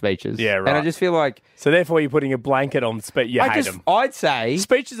suck at speeches. Yeah, right. And I just feel like... So therefore you're putting a blanket on speech. You hate them. I'd say...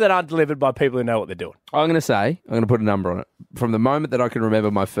 Speeches that aren't delivered by people who know what they're doing. I'm going to put a number on it. From the moment that I can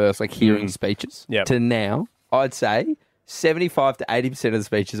remember my first hearing speeches to now, I'd say 75 to 80% of the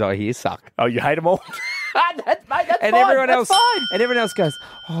speeches I hear suck. Oh, you hate them all? That's fine. Everyone That's else, fine. and everyone else goes,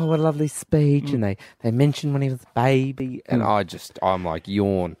 "Oh, what a lovely speech!" And they mention when he was a baby, and I'm like,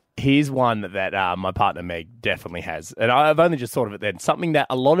 yawn. Here's one that my partner Meg definitely has, and I've only just thought of it then. Something that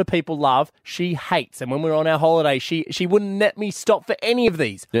a lot of people love, she hates, and when we were on our holiday, she wouldn't let me stop for any of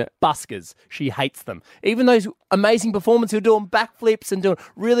these. Yeah. Buskers, she hates them. Even those amazing performers who are doing backflips and doing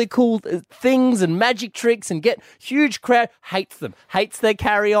really cool things and magic tricks and get huge crowd, hates them. Hates their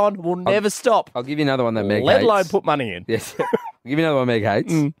carry on, will never stop. I'll give you another one that Meg Let hates. alone put money in. Yes. I'll give you another one Meg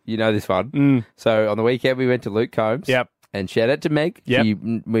hates. You know this one. So on the weekend we went to Luke Combs. Yep. And shout out to Meg. Yep.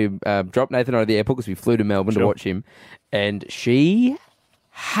 We dropped Nathan out of the airport because we flew to Melbourne to watch him. And she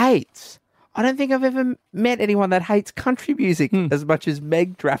hates. I don't think I've ever met anyone that hates country music as much as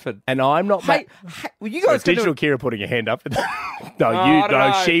Meg Drafford. And I'm not... Well, you guys so Digital Kira putting her hand up.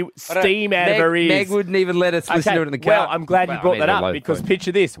 She steam out of her ears. Meg wouldn't even let us listen to it in the car. Well, I'm glad you brought that up because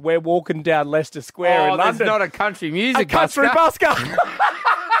picture this. We're walking down Leicester Square in London. That's not a country music A country busker.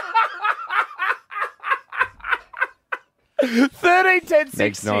 13-10-60.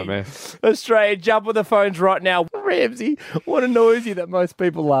 Meg's nightmare. Australia, jump with the phones right now. Ramsey, what annoys you that most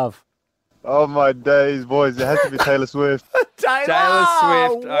people love? Oh my days, boys! It has to be Taylor Swift. Taylor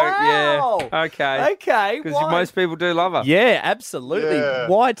Swift. Wow. Oh, yeah. Okay. Okay. Because why? most people do love her. Yeah, absolutely. Yeah.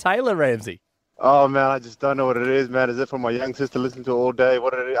 Why Taylor, Ramsey? Oh man, I just don't know what it is, man. Is it from my young sister listening to it all day?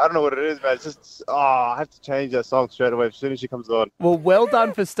 What it is? I don't know what it is, man. It's just I have to change that song straight away as soon as she comes on. Well, well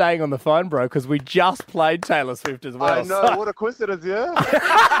done for staying on the phone, bro, because we just played Taylor Swift as well. I know, what a coincidence, yeah.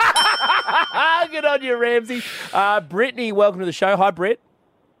 Good on you, Ramsey. Brittany, welcome to the show. Hi, Britt.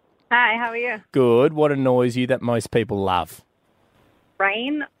 Hi, how are you? Good. What annoys you that most people love?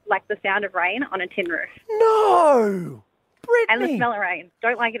 Rain, like the sound of rain on a tin roof. No! Brittany! And the smell of rain.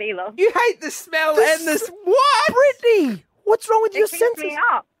 Don't like it either. You hate the smell and the... What? Brittany! What's wrong with your It keeps senses? me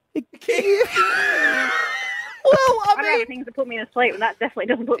up. Well, I don't have things that put me to sleep, and that definitely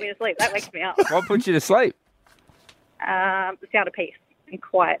doesn't put me to sleep. That wakes me up. What puts you to sleep? The sound of peace and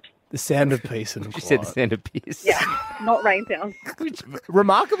quiet. The sound of peace and She said the sound of peace. Yeah, not rain sounds.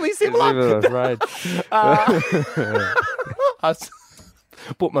 Remarkably similar. Right. I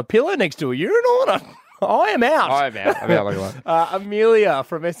put my pillow next to a urinal and I am out. I'm out like that. Amelia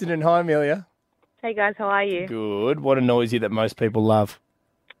from Essendon. Hi, Amelia. Hey guys, how are you? Good. What annoys you that most people love?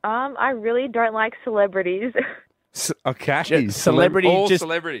 I really don't like celebrities. Okay. Celebrities. All just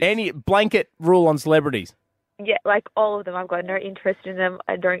celebrities. Any blanket rule on celebrities. Yeah, like all of them. I've got no interest in them.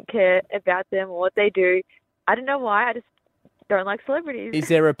 I don't care about them or what they do. I don't know why. I just don't like celebrities. Is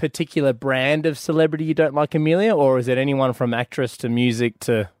there a particular brand of celebrity you don't like, Amelia, or is it anyone from actress to music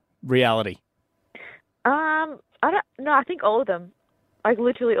to reality? I don't. No, I think all of them. Like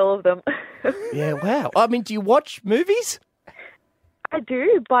literally all of them. Yeah. Wow. I mean, do you watch movies? I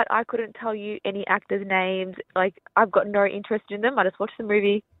do, but I couldn't tell you any actors' names. Like I've got no interest in them. I just watch the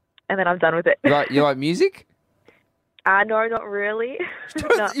movie, and then I'm done with it. You like music? No, not really.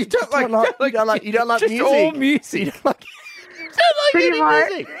 No. You don't like just music. all music. You don't like Pretty any much.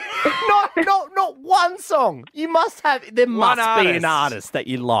 music. Not one song. You must have. There must be an artist that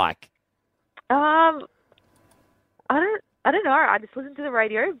you like. I don't know. I just listen to the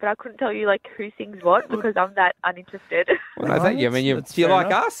radio, but I couldn't tell you like who sings what because I'm that uninterested. Well, no, thank you. I mean, do you fair like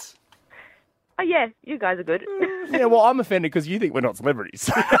enough. us? Oh yeah, you guys are good. Yeah, well, I'm offended because you think we're not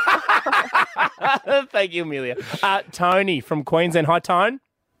celebrities. Thank you, Amelia. Tony from Queensland. Hi, Tone.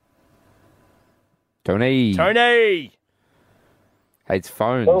 Tony. Hates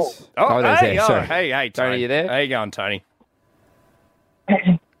phones. Oh, hey, sorry. hey, Tony. Tony, you there? How you going, Tony?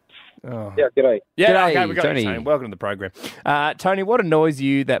 Oh. Yeah, g'day. Yeah, G'day, okay, we got Tony. you, Tony. Welcome to the program. Tony, what annoys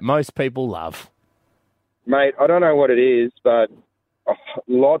you that most people love? Mate, I don't know what it is, but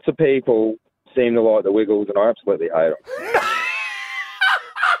lots of people seem to like the Wiggles, and I absolutely hate them.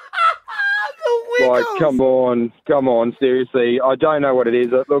 Like, come on, seriously. I don't know what it is.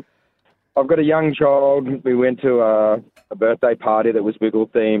 Look, I've got a young child. We went to a birthday party that was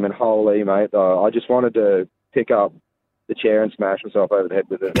Wiggle theme, and holy, mate, I just wanted to pick up the chair and smash myself over the head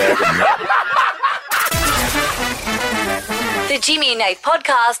with it. The Jimmy and Nate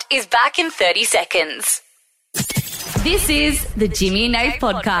podcast is back in 30 seconds. This is the Jimmy and Nate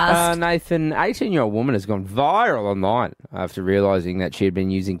podcast. Nathan, 18-year-old woman has gone viral online after realising that she had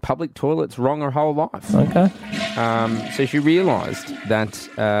been using public toilets wrong her whole life. Okay. So she realised that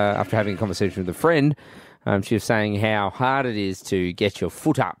after having a conversation with a friend, she was saying how hard it is to get your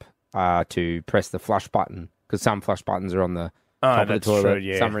foot up to press the flush button, because some flush buttons are on the top of the that's toilet, true,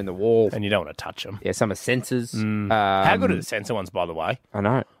 yeah. some are in the wall. And you don't want to touch them. Yeah, some are sensors. How good are the sensor ones, by the way? I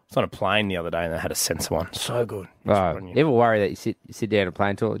know. I was on a plane the other day and they had a sensor one. So good. You ever worry that you sit down in a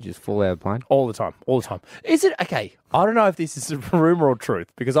plane toilet and just fall out of the plane? All the time. Is it? Okay, I don't know if this is a rumour or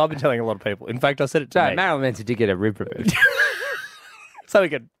truth, because I've been telling a lot of people. In fact, I said it to Meg. Marilyn Manson did get a rib removed. So we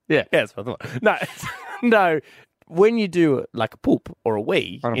could. Yeah. That's what I thought. No, no. When you do like a poop or a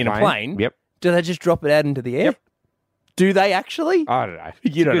wee On a in a plane? plane, Yep. do they just drop it out into the air? Yep. Do they actually? I don't know.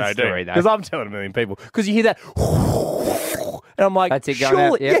 You don't Good know, do story, you? though. Because I'm telling a million people. Because you hear that, and I'm like, That's it going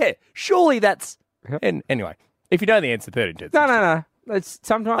surely, out, yep. yeah, surely that's. And anyway, if you know the answer, 13 No. It's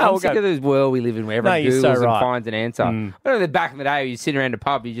sometimes Oh, I'm we'll sick go- of this world we live in where everyone No, you're Googles so right. and finds an answer. Mm. I remember back in the day where you sit around a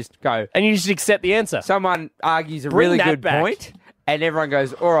pub, you just go, and you just accept the answer. Someone argues a Bring really that good back. point, and everyone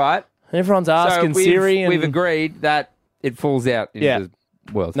goes, all right. Everyone's asking so we've, Siri, and we've agreed that it falls out into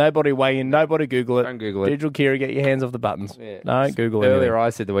the world. Nobody weigh in. Nobody Google it. Don't Google it. Digital Kira, get your hands off the buttons. Yeah. Don't Google Earlier, anything. I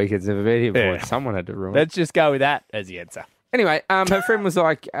said the weekend's never been here before. Yeah. Someone had to ruin it. Let's just go with that as the answer. Anyway, her friend was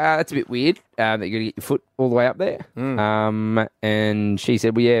like, that's a bit weird that you're going to get your foot all the way up there. And she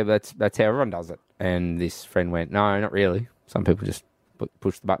said, well, yeah, that's how everyone does it. And this friend went, no, not really. Some people just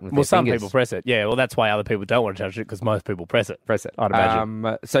push the button with Well, their some fingers. people press it. Yeah, well, that's why other people don't want to touch it because most people press it. I'd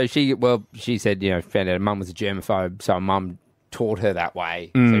imagine. So she said, found out her mum was a germaphobe, so her mum taught her that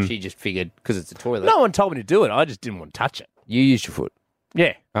way. Mm. So she just figured, because it's a toilet. No one told me to do it. I just didn't want to touch it. You used your foot.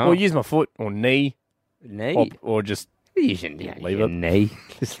 Yeah. Oh. Or use my foot or knee. Knee? Or just You shouldn't leave your it. knee.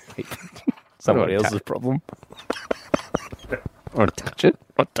 Just leave it. Somebody I don't else's wanna problem. Or touch it.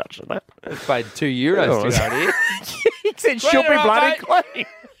 Not touching that. I paid €2 to go out here. He said, Clean she'll it be up, bloody mate.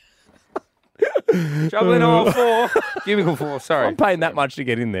 clean. Trouble in aisle 4. Cubicle 4, sorry. I'm paying that much to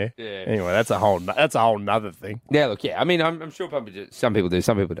get in there. Yeah. Anyway, that's a whole nother thing. Yeah, look, I mean, I'm sure some people do,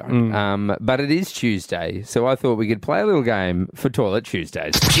 some people don't. But it is Tuesday, so I thought we could play a little game for Toilet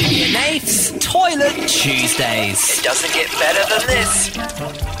Tuesdays. Jimmy and Nate's Toilet Tuesdays. It doesn't get better than this.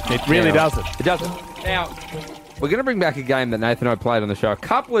 It really doesn't. It doesn't. Now, we're going to bring back a game that Nathan and I played on the show a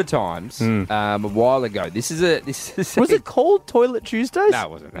couple of times a while ago. This is Was it called Toilet Tuesdays? No, it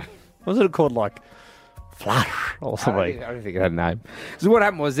wasn't. Wasn't it called like Flush or something? I don't think it had a name. So what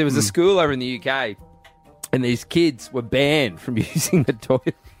happened was there was a school over in the UK, and these kids were banned from using the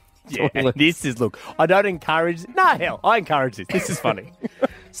toilet. Yeah, this is, look, I don't encourage, I encourage this. This is funny.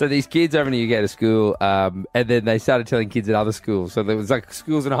 So these kids over in the UK at a school, and then they started telling kids at other schools. So there was like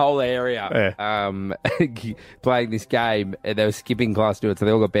schools in a whole area playing this game, and they were skipping class to do it, so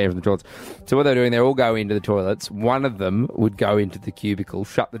they all got banned from the toilets. So what they were doing, they all go into the toilets. One of them would go into the cubicle,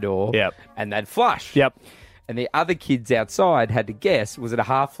 shut the door, and they'd flush. Yep. And the other kids outside had to guess, was it a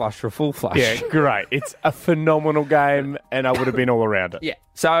half flush or a full flush? Yeah, great. It's a phenomenal game, and I would have been all around it. Yeah.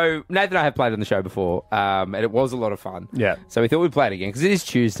 So Nathan and I have played on the show before, and it was a lot of fun. Yeah. So we thought we'd play it again because it is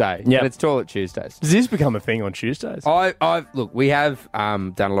Tuesday. Yeah. And it's Toilet Tuesdays. Does this become a thing on Tuesdays? Look, we have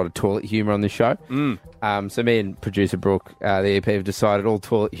done a lot of toilet humour on this show. So me and producer Brooke, the EP, have decided all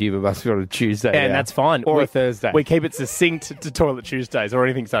toilet humour must be on a Tuesday. And now. that's fine. Or a Thursday. We keep it succinct to Toilet Tuesdays or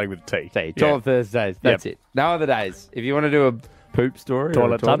anything starting with a T. Toilet Thursdays. That's it. No other days. If you want to do a poop story. or a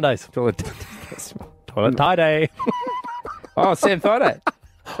Toilet Sundays. Toilet Tie Day. Oh, Sam Thigh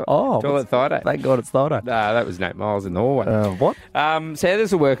Oh. Toilet Thigh Day. Thank God it's Thigh Day. Nah, that was Nate Miles in the hallway. What? So how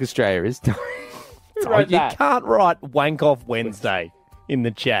this will work, Australia, is... Who wrote You that? can't write Wank Off Wednesday in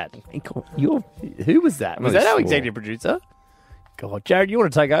the chat. Who was that? Was Really that our swore. executive producer? God, Jared, you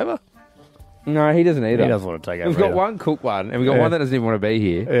want to take over? No, he doesn't either. He doesn't want to take over. We've got either. one cook one, and we've got one that doesn't even want to be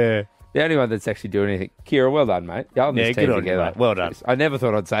here. Yeah. The only one that's actually doing anything. Kira, well done, mate. Y'all on this Yeah, team good on you, together. mate. Well done. I never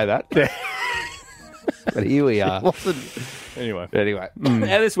thought I'd say that. But here we are. Anyway.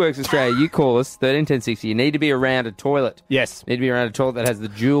 How this works, Australia, you call us, 131060. You need to be around a toilet. Yes. You need to be around a toilet that has the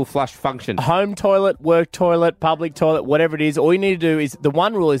dual flush function. Home toilet, work toilet, public toilet, whatever it is, all you need to do is, the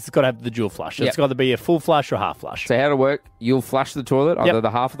one rule is it's got to have the dual flush. Yep. It's got to be a full flush or half flush. So how to work, you'll flush the toilet, either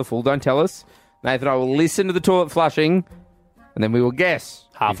the half or the full, don't tell us. Nathan and I will listen to the toilet flushing, and then we will guess.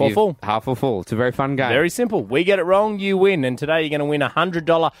 Half if or you- full. Half or full. It's a very fun game. Very simple. We get it wrong, you win. And today you're going to win a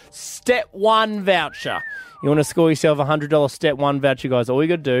 $100 Step 1 voucher. You want to score yourself a $100 Step 1 voucher, guys. All you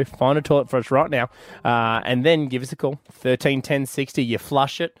got to do, find a toilet for us right now, and then give us a call. 131060. You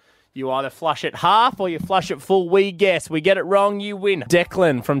flush it. You either flush it half or you flush it full. We guess. We get it wrong, you win.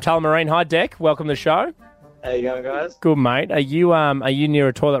 Declan from Tullamarine. Hi, Deck. Welcome to the show. How you going, guys? Good, mate. Are you near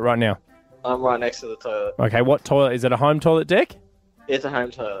a toilet right now? I'm right next to the toilet. Okay, what toilet? Is it a home toilet, Deck? It's a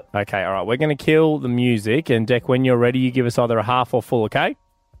home toilet. Okay, all right. We're going to kill the music, and Deck, when you're ready, you give us either a half or full, okay?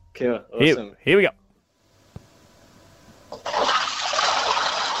 Cool. Awesome. Here we go.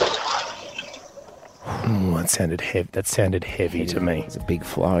 That sounded heavy. That sounded heavy to me. It's a big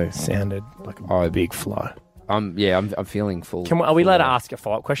flow. Sounded like a big flow. I'm feeling full. Are we allowed to ask a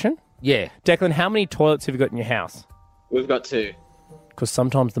follow-up question? Yeah. Declan, how many toilets have you got in your house? We've got 2. Because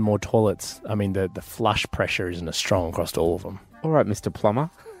sometimes the more toilets, the flush pressure isn't as strong across all of them. All right, Mr. Plumber.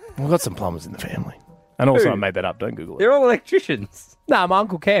 We've got some plumbers in the family. And also, Who? I made that up. Don't Google it. They're all electricians. No, my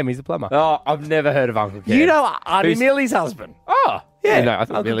Uncle Cam. He's a plumber. Oh, I've never heard of Uncle Cam. You know Auntie Who's- Millie's husband? Oh, Yeah. No, I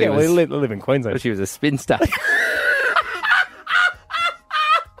thought Uncle Millie Cam. was. We live in Queensland. She was a spinster.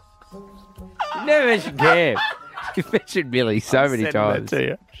 You never mentioned Cam. You've mentioned Millie so many Sending that times. to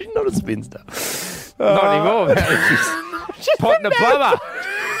you. She's not a spinster. Not anymore. She's potting the plumber.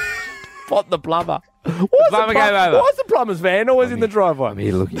 Pot the plumber. Plumber came over. Why's the plumber's van always in the driveway? I'm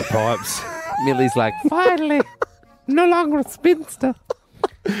here to look at your pipes. Millie's like, finally, no longer a spinster.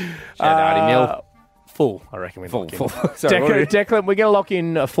 Shout out Artie Mill. Full, I reckon. Full. Sorry, what are you- Declan, we're going to lock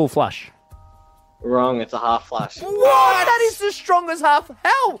in a full flush. Wrong. It's a half flash. What? That is the strongest half.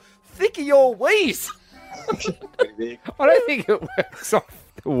 How thick are your wheeze? I don't think it works off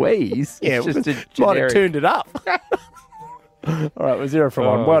the wheeze. Yeah, It's just a might have generic. tuned it up. All right, we're 0 from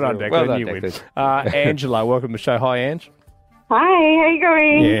 1. Oh, Well done, zero. Declan. Well done, you win. Declan. Angela, welcome to the show. Hi, Ange. Hi, how you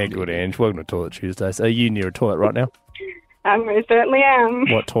going? Yeah, good, Ange. Welcome to Toilet Tuesdays. Are you near a toilet right now? I most certainly am.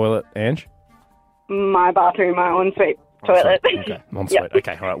 What toilet, Ange? My bathroom, my ensuite toilet. Okay, ensuite. Yep.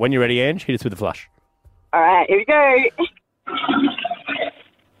 Okay, all right. When you're ready, Ange, hit us with the flush. All right, here we go.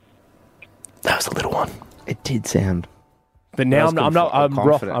 That was a little one. It did sound. But now I'm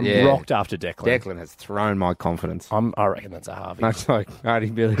confident. I'm rocked after Declan. Declan has thrown my confidence. I reckon that's a Harvey. Much like Artie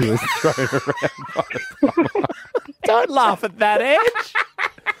Billy was thrown around by the plumber. Don't laugh at that, Ange.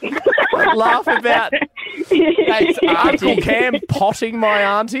 Don't laugh about Uncle Cam potting my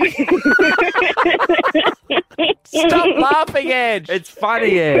auntie. Stop laughing, Ange. It's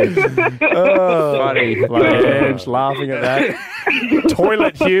funny, Ange. Oh, Funny. Ange laughing at that.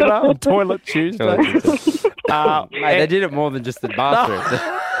 Toilet humour on Toilet Tuesday. Mate, they did it more than just the bathroom.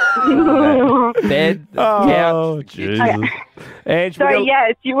 Bed, the Oh, couch. Jesus. Ange, So,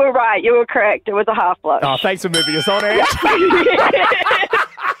 yes, you were right. You were correct. It was a half flush. Oh, thanks for moving us on, Ange.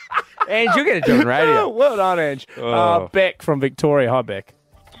 Ange, you'll get a job on radio. Well done, Ange. Oh. Beck from Victoria. Hi, Beck.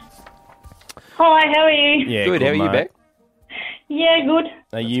 Hi, how are you? Yeah, Good, how are you, mate. Beck? Yeah, good.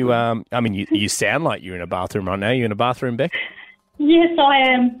 Are you, you sound like you're in a bathroom right now. You in a bathroom, Beck? Yes, I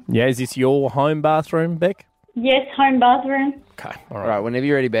am. Yeah, is this your home bathroom, Beck? Yes, home bathroom. Okay, All right, whenever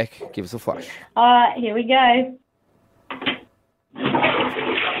you're ready, Beck, give us a flush. All right, here we go.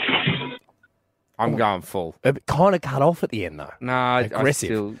 I'm going full. It kind of cut off at the end, though. No, I Aggressive.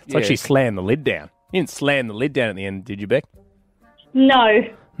 still, It's like yeah. she slammed the lid down. You didn't slam the lid down at the end, did you, Beck? No.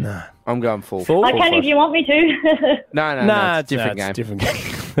 No. I'm going full. Full? I can if you want me to. No, it's a different game. It's a different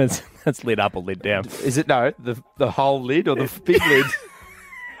game. that's lid up or lid down. Is it the whole lid or the big lid?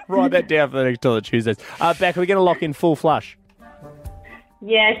 Write that down for the next Toilet Tuesdays. Beck, we're going to lock in full flush.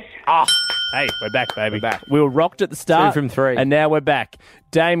 Yes. Oh, hey, we're back, baby. We're back. We were rocked at the start. 2 from 3. And now we're back.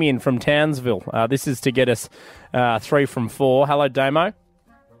 Damien from Townsville. This is to get us 3 from 4. Hello, Damo.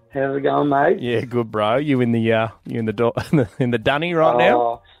 How's it going, mate? Yeah, good, bro. You in the door in the dunny right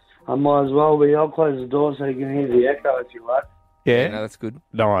now? I might as well be. I'll close the door so you can hear the echo if you like. Yeah, no, that's good.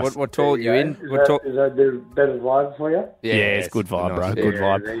 Nice. What toilet you in? Is that the better vibe for you? Yeah, it's good vibe, bro. nice. Good Yeah,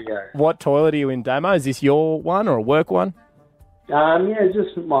 vibe. there you go. What toilet are you in, Damo? Is this your one or a work one? Yeah,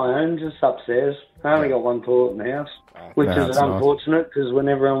 just my own, just upstairs. I only got one toilet in the house, which no, is that's nice. unfortunate because when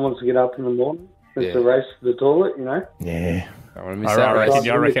everyone wants to get up in the morning, it's Yeah. a race to the toilet, you know. Yeah. I want to miss I that race. reckon-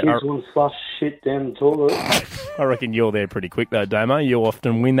 I When reckon- the kids want to flush shit down the toilet. I reckon you're there pretty quick though, Damo. You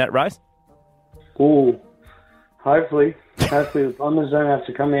often win that race. Ooh, hopefully the plumbers don't have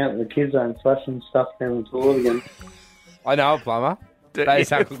to come out and the kids aren't flushing stuff down the toilet again. I know a plumber.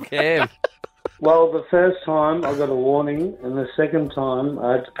 Thanks, Uncle Cam. Well, the first time I got a warning, and the second time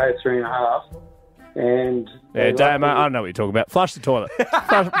I had to pay $3.50. And Yeah, Damo, I don't know what you're talking about. Flush the toilet.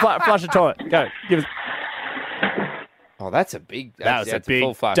 flush the toilet. Go. Give us. Oh, that's a big. That was a that's big.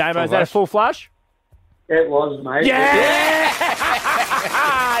 full flush. Damo, Full is that a flush. full flush? It was, mate. Yeah!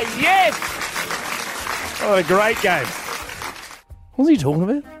 Yes! What a great game. What was he talking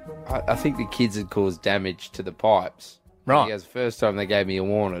about? I think the kids had caused damage to the pipes. Right. He goes, first time they gave me a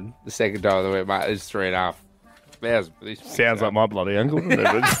warning. The second time they went, mate, it's 3.5. Sounds like my bloody uncle.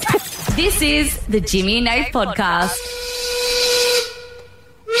 This is the Jimmy and Nate podcast.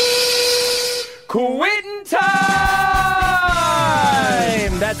 Quitting time!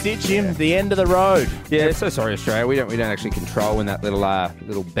 That's it, Jim. The end of the road. Yeah, so sorry, Australia. We don't actually control when that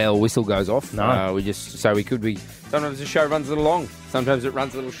little bell whistle goes off. No. We just so we could be. Sometimes the show runs a little long. Sometimes it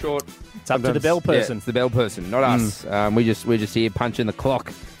runs a little short. It's up to the bell person. Yeah, it's the bell person, not us. We're just here punching the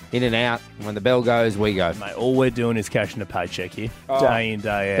clock in and out. When the bell goes, we go. Mate, all we're doing is cashing a paycheck here. Oh. Day in,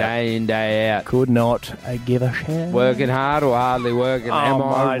 day out. Day in, day out. Could not give a shit. Working hard or hardly working. Am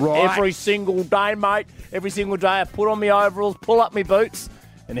I mate, right? Every single day, mate. Every single day I put on my overalls, pull up my boots,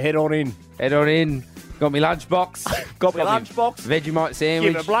 and head on in. Head on in. Got me lunchbox. Got me lunchbox. Vegemite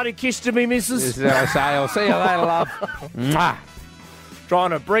sandwich. Give a bloody kiss to me, missus. This is what I say. I'll see you later, love. Mwah.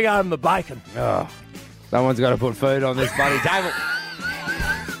 Trying to bring home the bacon. Oh, someone's got to put food on this bloody table.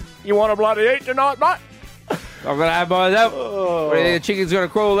 You want to bloody eat tonight, mate? I'm going to have myself. What do you think? The chicken's got to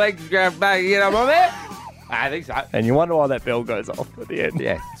crawl legs, grab back and get up on there? I think so. And you wonder why that bell goes off at the end.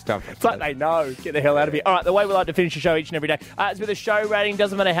 Yeah, it's tough. It's like they know. Get the hell out of here. All right, the way we like to finish the show each and every day. It's with a show rating.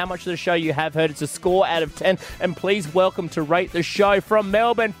 Doesn't matter how much of the show you have heard. It's a score out of 10. And please welcome to rate the show from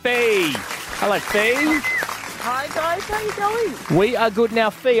Melbourne, Fee. Hello, Fee. Hi guys, how you going? We are good now,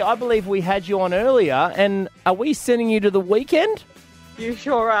 Fee. I believe we had you on earlier. And are we sending you to the weekend? You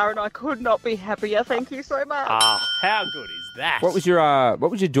sure are, and I could not be happier. Thank you so much. How good is that? What was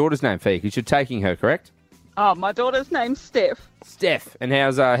your daughter's name, Fee? Because you're taking her, correct? Oh, my daughter's name's Steph. Steph. And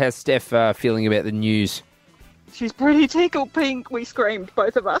how's Steph feeling about the news? She's pretty tickle pink. We screamed,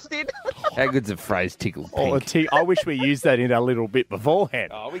 both of us did. How good's the phrase tickle pink? I wish we used that in our little bit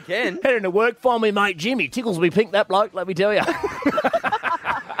beforehand. Oh, we can. Heading to work, find me mate Jimmy. Tickles me pink, that bloke, let me tell you.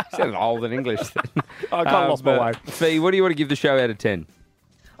 Sounded old in English then. I kind of lost my way. Fee, what do you want to give the show out of 10?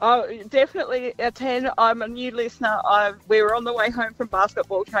 Oh, definitely a 10. I'm a new listener. We were on the way home from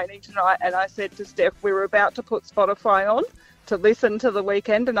basketball training tonight, and I said to Steph, we were about to put Spotify on to listen to the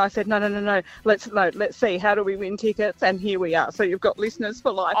weekend, and I said, no. Let's see, how do we win tickets? And here we are. So you've got listeners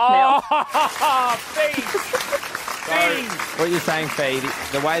for life now. Fee! So, what you're saying, Fee,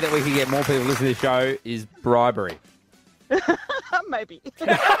 the way that we can get more people to listen to the show is bribery. Maybe.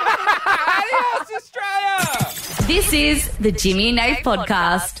 Adios, Australia! This is the Jimmy and Nate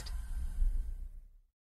podcast.